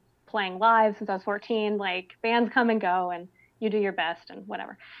been playing live since I was 14. Like, bands come and go, and you do your best and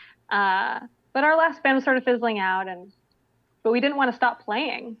whatever. But our last band was sort of fizzling out, but we didn't want to stop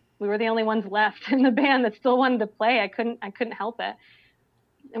playing. We were the only ones left in the band that still wanted to play. I couldn't help it.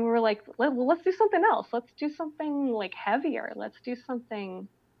 And we were like, let's do something else. Let's do something like heavier. Let's do something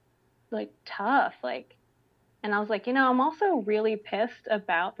like tough. And I was like, I'm also really pissed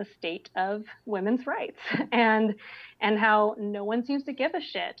about the state of women's rights and how no one seems to give a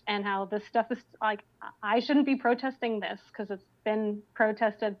shit, and how this stuff is like, I shouldn't be protesting this because it's been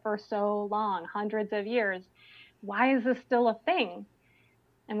protested for so long, hundreds of years. Why is this still a thing?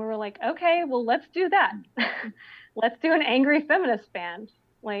 And we were like, okay, well, let's do that. Let's do an angry feminist band.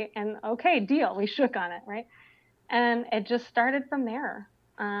 And okay, deal. We shook on it, right? And it just started from there.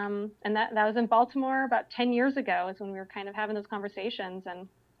 And that was in Baltimore about 10 years ago, is when we were kind of having those conversations. And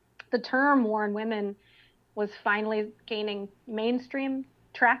the term War on Women was finally gaining mainstream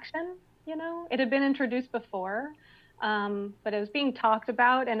traction. It had been introduced before, but it was being talked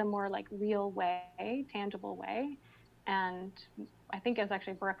about in a more like real way, tangible way. And I think it was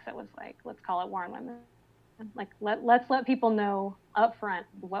actually Brooks that was like, let's call it War on Women. Like, let's let people know up front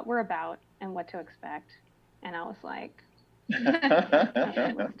what we're about and what to expect. And I was like,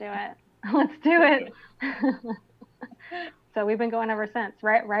 okay, let's do it. Let's do it. So we've been going ever since,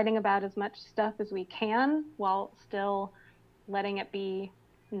 right? Writing about as much stuff as we can while still letting it be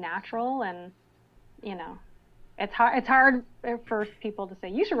natural. And, it's hard for people to say,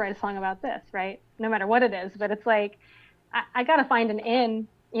 you should write a song about this, right? No matter what it is. But it's like, I got to find an in.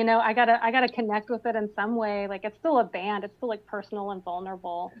 I gotta connect with it in some way. Like, it's still a band. It's still like personal and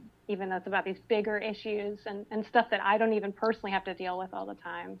vulnerable, even though it's about these bigger issues and stuff that I don't even personally have to deal with all the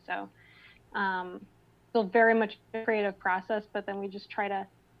time. So, still very much a creative process, but then we just try to, at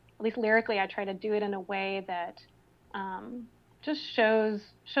least lyrically, I try to do it in a way that just shows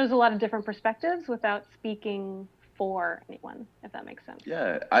a lot of different perspectives without speaking for anyone, if that makes sense.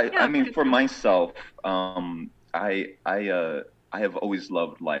 Yeah, I mean, for myself, I have always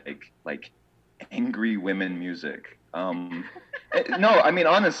loved like angry women music. No, I mean,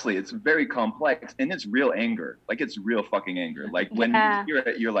 honestly, it's very complex, and it's real anger. Like, it's real fucking anger. Like, when you hear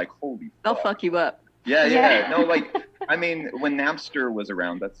it, you're like, holy They'll fuck. fuck you up. Yeah. No, like, I mean, when Napster was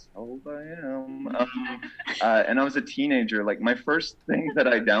around, that's how old I am. And I was a teenager. Like, my first thing that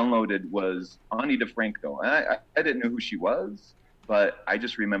I downloaded was Ani DeFranco. And I didn't know who she was, but I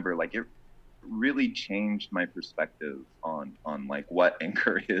just remember, like, it really changed my perspective on like what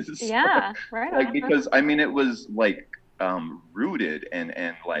anger is. Yeah, right. Like, because I mean, it was like rooted and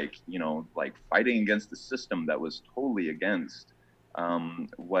like, like fighting against the system that was totally against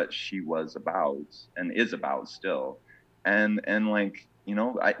what she was about and is about still. And like,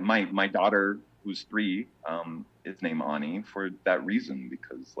 my daughter, who's 3, is named Ani for that reason,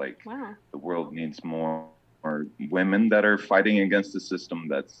 because like, wow, the world needs more women that are fighting against the system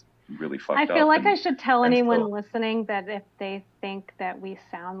that's really fucked up. I feel like I should tell anyone listening that if they think that we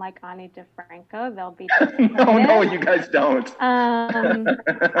sound like Ani DeFranco, they'll be disappointed. No, you guys don't.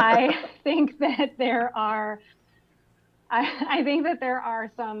 I think that there are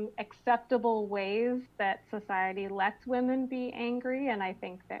some acceptable ways that society lets women be angry, and I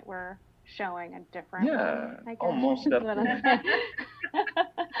think that we're showing a different one, I guess. Almost definitely.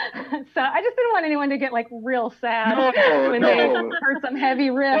 So I just didn't want anyone to get like real sad when they heard some heavy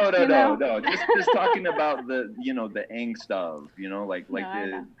riff. No. Just talking about the the angst of like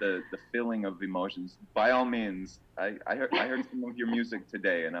the feeling of emotions. By all means, I heard some of your music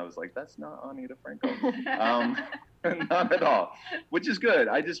today, and I was like, that's not Ani DeFranco. Not at all, which is good.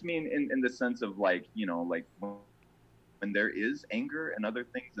 I just mean in the sense of like like when there is anger and other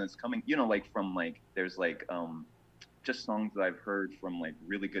things, and it's coming like from like there's like just songs that I've heard from like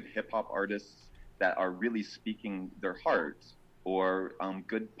really good hip hop artists that are really speaking their heart, or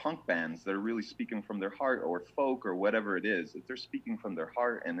good punk bands that are really speaking from their heart, or folk, or whatever it is. If they're speaking from their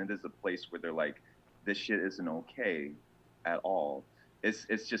heart, and it is a place where they're like, this shit isn't okay at all. It's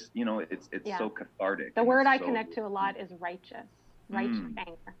just, you know, it's Yeah. so cathartic. The and word it's I so- connect to a lot is righteous anger.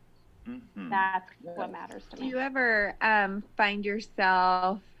 Mhm. That's Yes. what matters to Do me. you ever find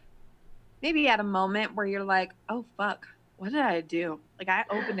yourself maybe at a moment where you're like, oh, fuck, what did I do? Like, I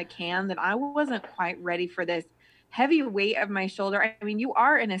opened a can that I wasn't quite ready for this heavy weight of my shoulder. I mean, you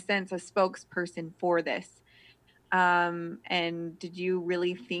are, in a sense, a spokesperson for this. And did you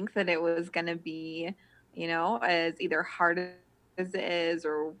really think that it was going to be, you know, as either hard as it is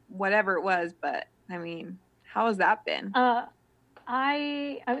or whatever it was? But, I mean, how has that been?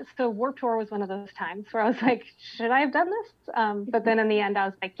 So Warped Tour was one of those times where I was like, should I have done this? But then in the end, I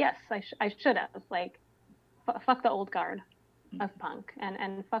was like, yes, I should have. Like, fuck the old guard of punk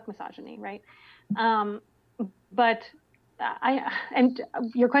and fuck misogyny, right? But and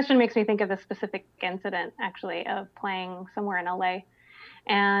your question makes me think of a specific incident, actually, of playing somewhere in LA.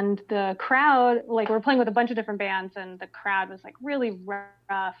 And the crowd, like, we're playing with a bunch of different bands, and the crowd was like really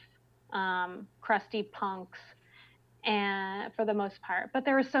rough, crusty punks, and for the most part. But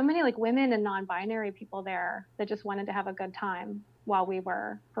there were so many like women and non-binary people there that just wanted to have a good time while we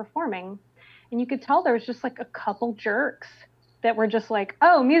were performing. And you could tell there was just like a couple jerks that were just like,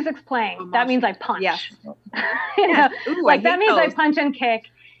 oh, music's playing. That means I punch. Yes. You know, Ooh, like I that hate means I those. punch and kick,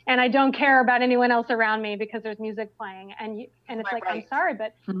 and I don't care about anyone else around me because there's music playing. And it's Right, like, I'm right. sorry,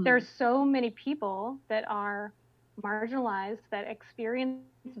 but Mhm. there's so many people that are marginalized, that experience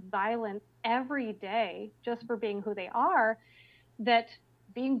violence every day just for being who they are, that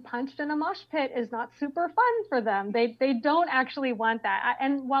being punched in a mosh pit is not super fun for them. They don't actually want that.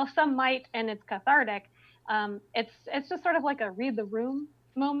 And while some might, and it's cathartic, it's just sort of like a read the room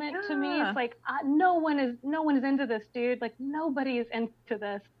moment to me. Yeah. It's like no one is into this, dude. Like, nobody is into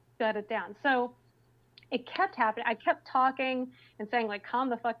this. Shut it down. So it kept happening. I kept talking and saying, like, calm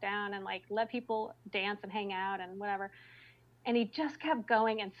the fuck down and like let people dance and hang out and whatever. And he just kept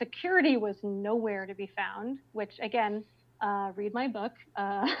going, and security was nowhere to be found, which again, read my book.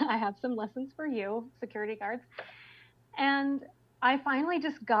 I have some lessons for you, security guards. And I finally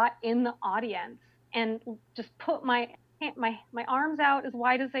just got in the audience and just put my arms out as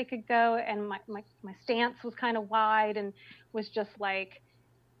wide as they could go, and my stance was kind of wide, and was just like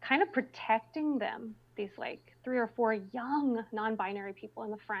kind of protecting them, these like 3 or 4 young non-binary people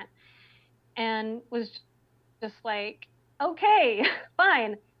in the front, and was just like, okay,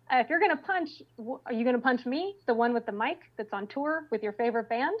 fine. If you're going to punch, are you going to punch me, the one with the mic that's on tour with your favorite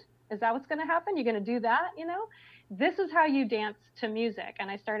band? Is that what's going to happen? You're going to do that, you know? This is how you dance to music. And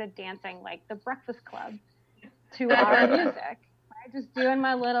I started dancing like the Breakfast Club to our music. Right? Just doing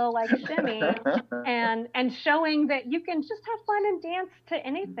my little like shimmy and showing that you can just have fun and dance to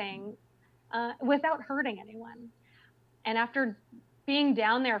anything without hurting anyone. And after being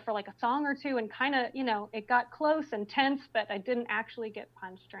down there for like a song or two, and kind of, you know, it got close and tense, but I didn't actually get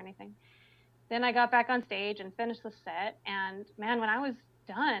punched or anything. Then I got back on stage and finished the set. And man, when I was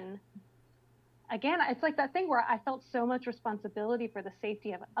done, again, it's like that thing where I felt so much responsibility for the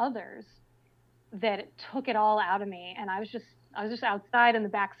safety of others that it took it all out of me. And I was just outside in the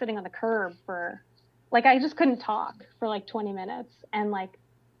back, sitting on the curb for like, I just couldn't talk for like 20 minutes. And like,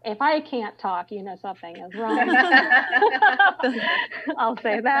 if I can't talk, you know, something is wrong. I'll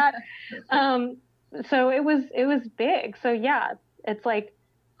say that. So it was big. So yeah, it's like,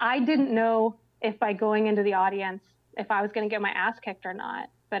 I didn't know if by going into the audience, if I was going to get my ass kicked or not.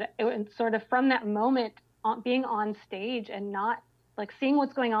 But it was sort of from that moment, being on stage and not like seeing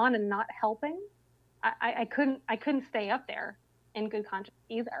what's going on and not helping, I couldn't stay up there in good conscience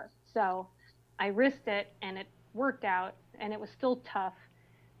either. So I risked it, and it worked out, and it was still tough.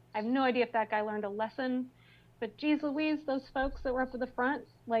 I have no idea if that guy learned a lesson, but geez Louise, those folks that were up at the front,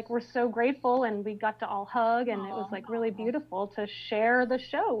 like, were so grateful, and we got to all hug, and it was like really beautiful to share the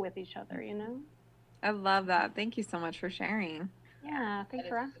show with each other, you know? I love that. Thank you so much for sharing. Yeah, thanks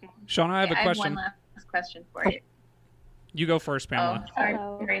for asking. Shauna, I have a question. I have one last question for you. You go first, Pamela. Oh, sorry,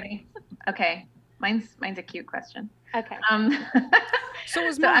 Uh-oh. Brady. Okay, mine's a cute question. Okay. So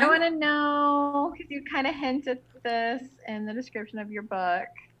is So I mine. want to know, because you kind of hinted at this in the description of your book,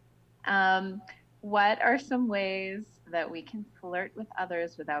 what are some ways that we can flirt with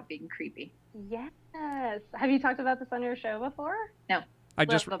others without being creepy? Yes. Have you talked about this on your show before? I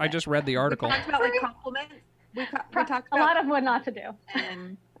just read the article. We talked about like compliments. We talked A about lot of what not to do.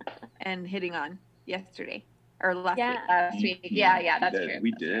 and hitting on yesterday or last Yeah. week. Last week. Yeah, that's true.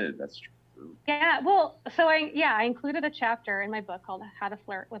 We That's true. did. That's true. Yeah, well, so I included a chapter in my book called How to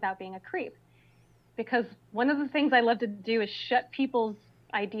Flirt Without Being a Creep, because one of the things I love to do is shut people's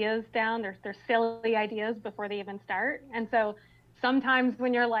ideas down, their silly ideas before they even start. And so sometimes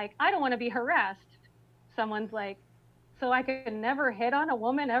when you're like, I don't want to be harassed, someone's like, so I could never hit on a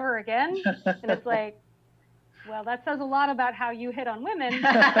woman ever again? And it's like, well, that says a lot about how you hit on women.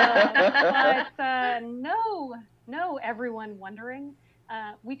 No, everyone wondering.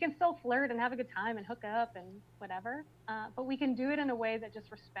 We can still flirt and have a good time and hook up and whatever, but we can do it in a way that just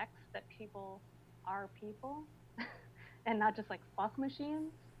respects that people are people and not just like fuck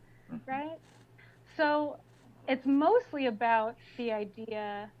machines, right? So it's mostly about the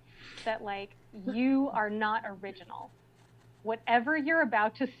idea that like you are not original. Whatever you're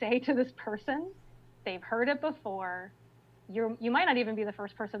about to say to this person, they've heard it before. You might not even be the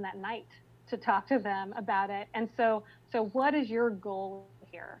first person that night to talk to them about it. And so what is your goal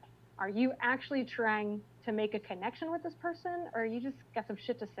here? Are you actually trying to make a connection with this person, or you just got some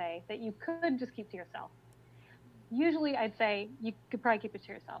shit to say that you could just keep to yourself? Usually I'd say you could probably keep it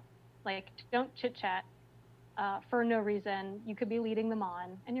to yourself. Like, don't chit chat for no reason. You could be leading them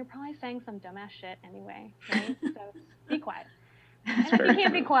on, and you're probably saying some dumbass shit anyway, right? So be quiet. And if you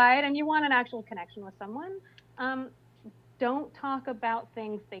can't be quiet and you want an actual connection with someone, don't talk about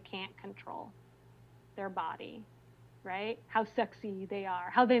things they can't control. Their body, right? How sexy they are,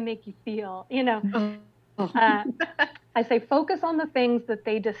 how they make you feel, you know. I say focus on the things that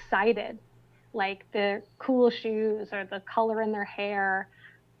they decided, like the cool shoes or the color in their hair,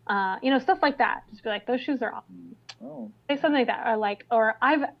 you know, stuff like that. Just be like, those shoes are awesome. Oh. Say something like that, or like, or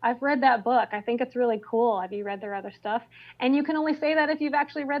I've read that book. I think it's really cool. Have you read their other stuff? And you can only say that if you've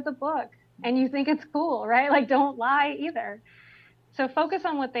actually read the book and you think it's cool, right? Like, don't lie either. So focus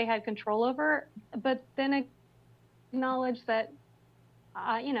on what they had control over, but then acknowledge that,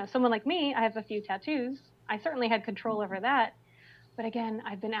 you know, someone like me, I have a few tattoos. I certainly had control over that. But again,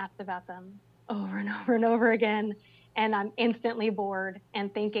 I've been asked about them over and over and over again, and I'm instantly bored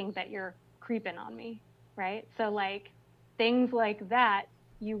and thinking that you're creeping on me, right? So like things like that,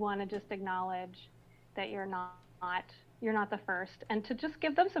 you want to just acknowledge that you're not the first, and to just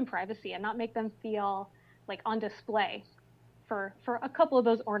give them some privacy and not make them feel like on display for a couple of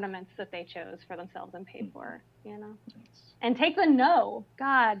those ornaments that they chose for themselves and paid for, you know. And take the no.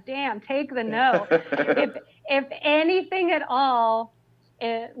 God damn, take the no. if anything at all,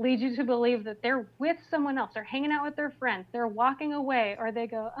 it leads you to believe that they're with someone else, they're hanging out with their friends, they're walking away, or they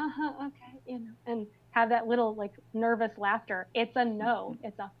go, okay, you know, and have that little like nervous laughter. It's a no.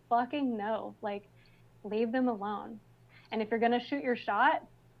 It's a fucking no. Like, leave them alone. And if you're gonna shoot your shot,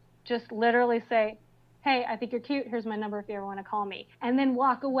 just literally say, hey, I think you're cute. Here's my number if you ever want to call me. And then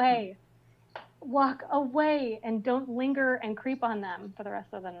walk away. Walk away and don't linger and creep on them for the rest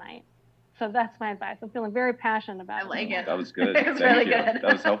of the night. So that's my advice. I'm feeling very passionate about it. I like it. That was good. It was Thank really you. good.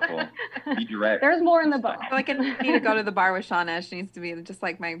 That was helpful. Be direct. There's more in the book. I feel like I need to go to the bar with Shauna. She needs to be just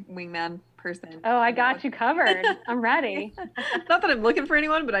like my wingman person. Oh, I got you covered. I'm ready. Not that I'm looking for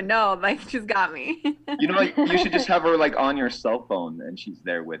anyone, but I know like she's got me. You know, like, you should just have her like on your cell phone, and she's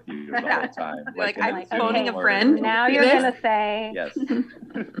there with you all the time. Like, in I'm the Zoom phoning a or- friend. Now you're This- going to say. Yes.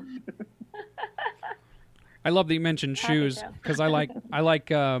 I love that you mentioned Happy shoes to. because I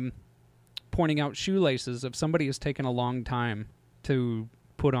like pointing out shoelaces. If somebody has taken a long time to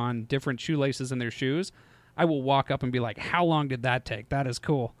put on different shoelaces in their shoes, I will walk up and be like, how long did that take? That is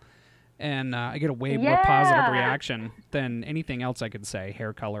cool. And I get a way more positive Yeah. reaction than anything else I could say,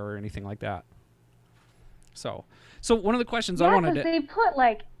 hair color or anything like that. So one of the questions I Yeah, wanted because to... they put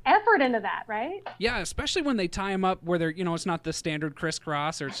like effort into that, right? Yeah, especially when they tie them up where they're, you know, it's not the standard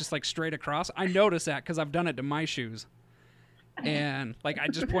crisscross or it's just like straight across. I notice that because I've done it to my shoes. And like I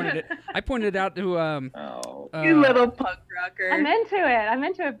pointed it out to You little punk rocker. I'm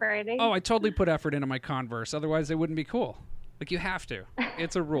into it, Brady. Oh, I totally put effort into my Converse. Otherwise, they wouldn't be cool. Like, you have to.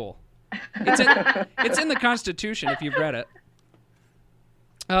 It's a rule. It's in the Constitution if you've read it.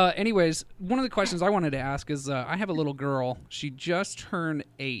 Anyways, one of the questions I wanted to ask is I have a little girl. She just turned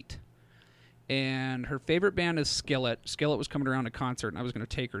 8. And her favorite band is Skillet. Skillet was coming around a concert, and I was going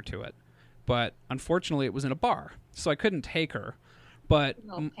to take her to it. But unfortunately, it was in a bar, so I couldn't take her. But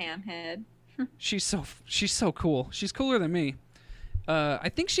Little panhead. she's so cool. She's cooler than me. I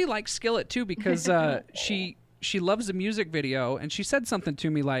think she likes Skillet too because she loves the music video, and she said something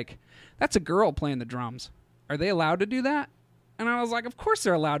to me like, "That's a girl playing the drums. Are they allowed to do that?" And I was like, "Of course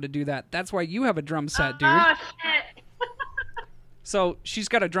they're allowed to do that. That's why you have a drum set, dude." Oh, shit. So she's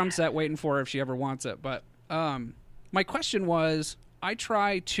got a drum set waiting for her if she ever wants it. But my question was, I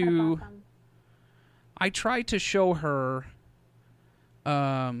try to show her,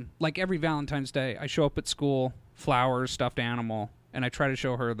 like every Valentine's Day, I show up at school, flowers, stuffed animal, and I try to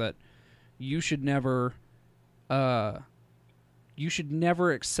show her that, you should never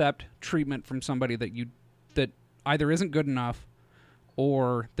accept treatment from somebody that either isn't good enough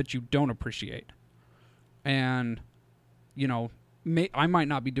or that you don't appreciate. And, you know, I might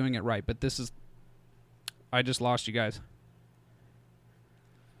not be doing it right, but I just lost you guys.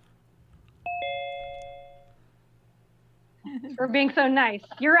 For being so nice.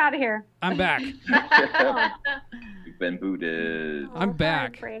 You're out of here. I'm back. You've been booted. I'm sorry,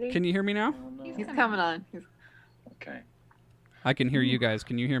 back. Brady. Can you hear me now? He's coming on. Okay. I can hear you guys.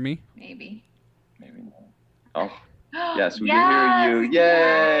 Can you hear me? Maybe. Maybe not. Oh. Yes, we Yes! can hear you.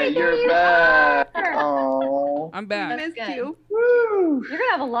 Yay, you're back. Oh. I'm back. Missed good. you. Woo. You're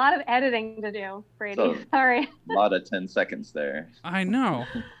gonna have a lot of editing to do, Brady. So- Sorry. A lot of 10 seconds there. I know.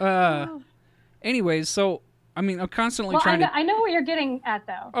 Anyways, so I mean, I'm constantly Well, trying I know what you're getting at,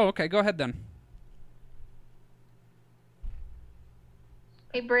 though. Oh, okay. Go ahead then.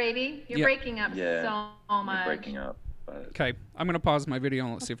 Hey, Brady, you're Yeah. breaking up Yeah, so You're much. breaking up. But Okay, I'm gonna pause my video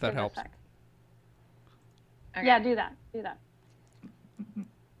and let's see if that Give it a helps. sec. Okay. Yeah, do that. Do that.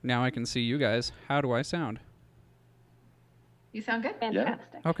 Now I can see you guys. How do I sound? You sound good.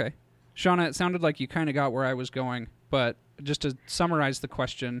 Fantastic. Okay. Shauna, it sounded like you kind of got where I was going, but just to summarize the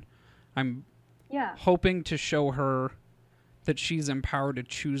question, I'm Yeah. hoping to show her that she's empowered to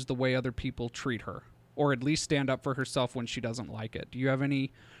choose the way other people treat her, or at least stand up for herself when she doesn't like it. Do you have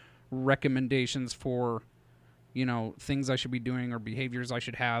any recommendations for, you know, things I should be doing or behaviors I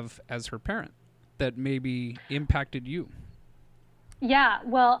should have as her parent that maybe impacted you? Yeah,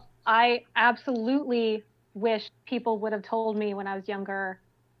 well, I absolutely wish people would have told me when I was younger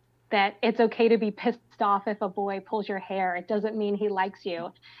that it's okay to be pissed off if a boy pulls your hair. It doesn't mean he likes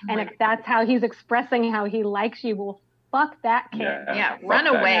you. And if that's how he's expressing how he likes you, well, fuck that kid. Yeah, fuck run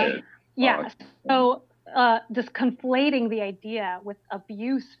that away. kid. Yeah. Fuck. So just conflating the idea with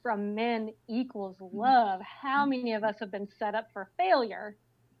abuse from men equals love. How many of us have been set up for failure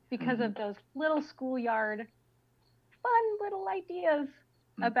because of those little schoolyard fun little ideas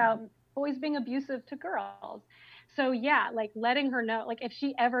about boys being abusive to girls? So yeah, like letting her know, like if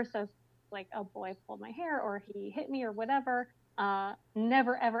she ever says like a boy pulled my hair or he hit me or whatever,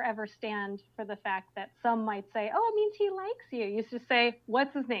 never ever ever stand for the fact that some might say, oh, it means he likes you. You just say,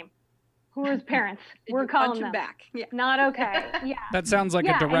 what's his name? Who are his parents? Did We're you calling punch him them back. Yeah. not okay. Yeah. That sounds like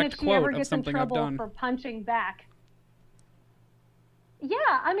Yeah, a and direct if she ever quote of gets in something I've trouble done. for punching back. Yeah,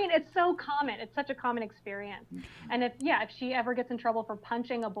 I mean it's so common. It's such a common experience. And if she ever gets in trouble for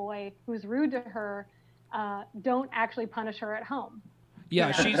punching a boy who's rude to her, don't actually punish her at home.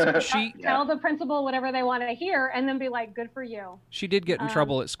 Yeah, she Tell the principal whatever they want to hear, and then be like, "Good for you." she did get in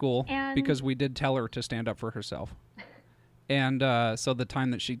trouble at school and- because we did tell her to stand up for herself. And so the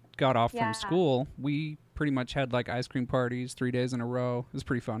time that she got off Yeah. from school, we pretty much had like ice cream parties 3 days in a row. It was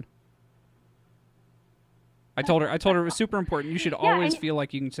pretty fun. I told her it was super important. You should always and- feel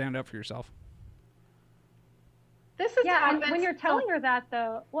like you can stand up for yourself. This is Yeah, and happened- when you're telling her that,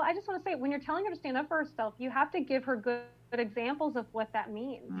 though, well, I just want to say, when you're telling her to stand up for herself, you have to give her good examples of what that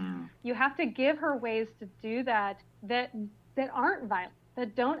means. You have to give her ways to do that aren't violent,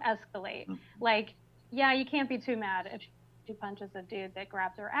 that don't escalate. Like, yeah, you can't be too mad if she punches a dude that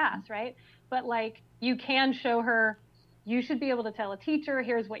grabs her ass, right? But like, you can show her, you should be able to tell a teacher,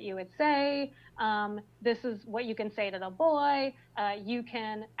 here's what you would say. This is what you can say to the boy. You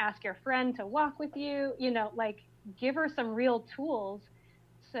can ask your friend to walk with you, like give her some real tools.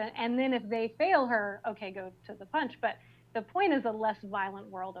 So, and then if they fail her, okay, go to the punch. But the point is a less violent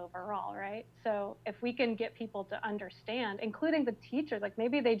world overall, right? So if we can get people to understand, including the teachers, like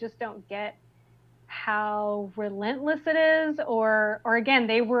maybe they just don't get how relentless it is, or again,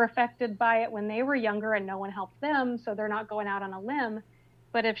 they were affected by it when they were younger and no one helped them, so they're not going out on a limb.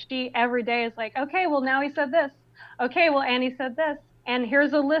 But if she every day is like, okay, well now he said this, okay, well Annie said this, and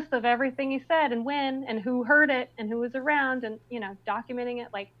here's a list of everything he said and when and who heard it and who was around, and documenting it,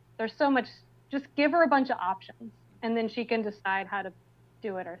 like there's so much. Just give her a bunch of options and then she can decide how to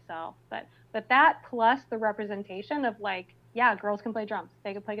do it herself. But that plus the representation of like, yeah, girls can play drums,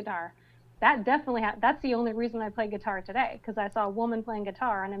 they can play guitar. That definitely that's the only reason I play guitar today, because I saw a woman playing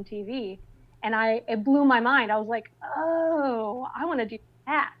guitar on MTV and it blew my mind. I was like, oh, I want to do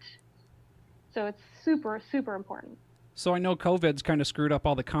that. So it's super, super important. So I know COVID's kind of screwed up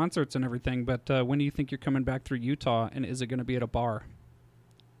all the concerts and everything, but when do you think you're coming back through Utah, and is it going to be at a bar?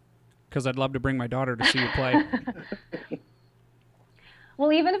 Because I'd love to bring my daughter to see you play.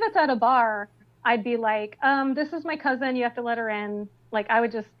 Well, even if it's at a bar, I'd be like, this is my cousin, you have to let her in. Like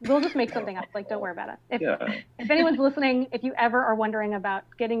we'll just make something up. Like, don't worry about it. If anyone's listening, if you ever are wondering about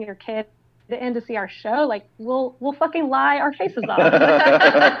getting your kid in to see our show, like we'll fucking lie our faces off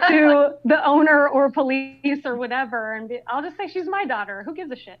to the owner or police or whatever, and I'll just say she's my daughter. Who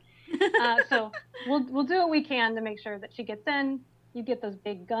gives a shit? So we'll do what we can to make sure that she gets in. You get those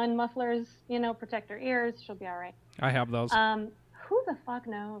big gun mufflers, protect her ears. She'll be all right. I have those. Who the fuck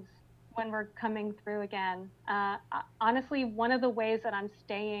knows when we're coming through again? Honestly, one of the ways that I'm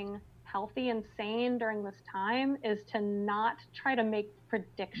staying healthy and sane during this time is to not try to make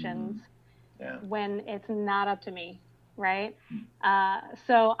predictions when it's not up to me, right?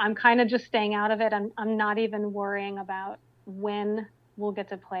 So I'm kind of just staying out of it. I'm not even worrying about when we'll get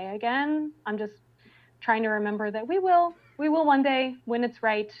to play again. I'm just trying to remember that we will one day, when it's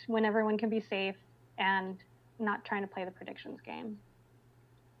right, when everyone can be safe, and not trying to play the predictions game.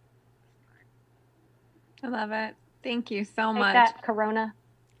 I love it. Thank you so Take much. that, Corona.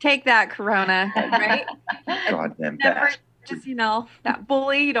 Take that, Corona, right? Goddamn Never bastard. just, that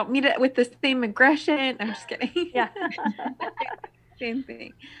bully. You don't meet it with the same aggression. I'm just kidding. Yeah. Same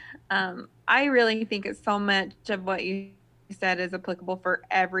thing. I really think it's so much of what you said is applicable for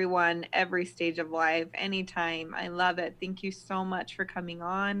everyone, every stage of life, anytime. I love it. Thank you so much for coming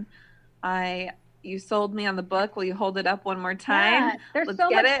on. You sold me on the book. Will you hold it up one more time? Yeah, there's Let's so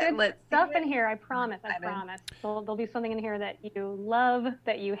get much it. good Let's stuff see it. in here. I promise. There'll be something in here that you love,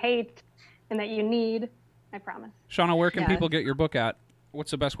 that you hate, and that you need. I promise. Shauna, where can Yeah. people get your book at? What's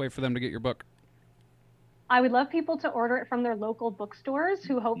the best way for them to get your book? I would love people to order it from their local bookstores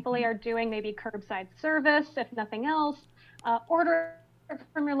who hopefully are doing maybe curbside service, if nothing else. Order it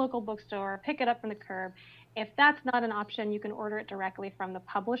from your local bookstore, pick it up from the curb. If that's not an option, you can order it directly from the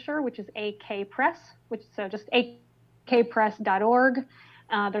publisher, which is AK Press, so just akpress.org.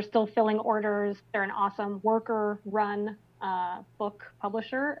 They're still filling orders. They're an awesome worker-run book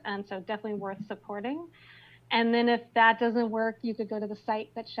publisher, and so definitely worth supporting. And then if that doesn't work, you could go to the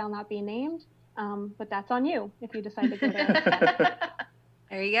site that shall not be named, but that's on you if you decide to go there.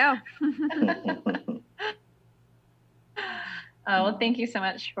 There you go. Well, thank you so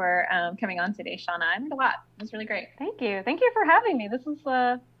much for coming on today, Shauna. I learned a lot. It was really great. Thank you. Thank you for having me. This is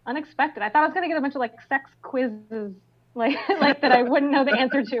unexpected. I thought I was going to get a bunch of sex quizzes like that I wouldn't know the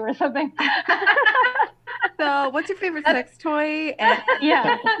answer to or something. So what's your favorite sex toy? And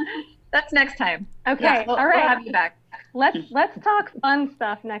Yeah. That's next time. Okay. Yeah, All right. We'll have you back. Let's talk fun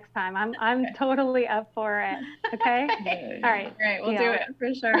stuff next time. I'm totally up for it. Okay. All right. Great. We'll Yeah. do it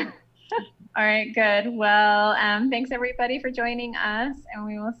for sure. All right, good. Well, thanks everybody for joining us, and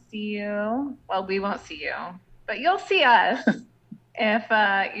we will see you. Well, we won't see you, but you'll see us if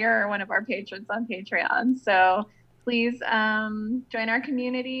you're one of our patrons on Patreon. So please join our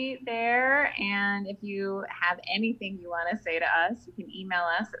community there, and if you have anything you want to say to us, you can email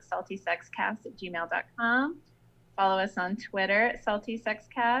us at saltysexcast@gmail.com. Follow us on Twitter at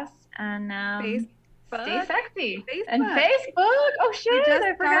saltysexcast, and stay sexy. And Facebook. Oh shit! we just I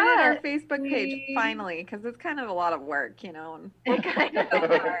started forgot our Facebook page finally because it's kind of a lot of work, and we're kind of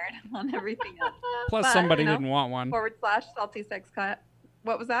hard on everything else. Plus, But, somebody didn't want one. /salty sex cut.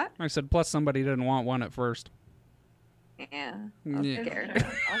 What was that? I said, plus somebody didn't want one at first. Yeah, I was Yeah. scared. I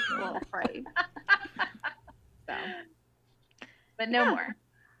was a little afraid. So but no more.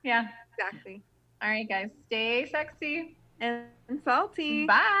 Yeah. exactly. All right, guys. Stay sexy. And salty.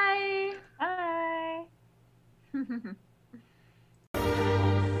 Bye. Bye.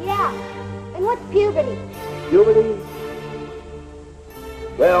 Yeah. And what's puberty? Puberty?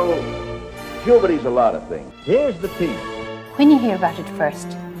 Well, puberty's a lot of things. Here's the piece. When you hear about it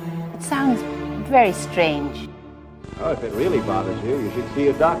first, it sounds very strange. Oh, if it really bothers you, you should see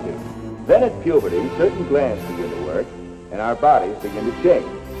a doctor. Then at puberty, certain glands begin to work, and our bodies begin to change.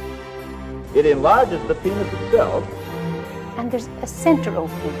 It enlarges the penis itself. And there's a center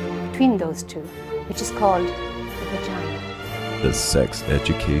opening between those two, which is called the vagina. The sex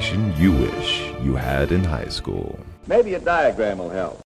education you wish you had in high school. Maybe a diagram will help.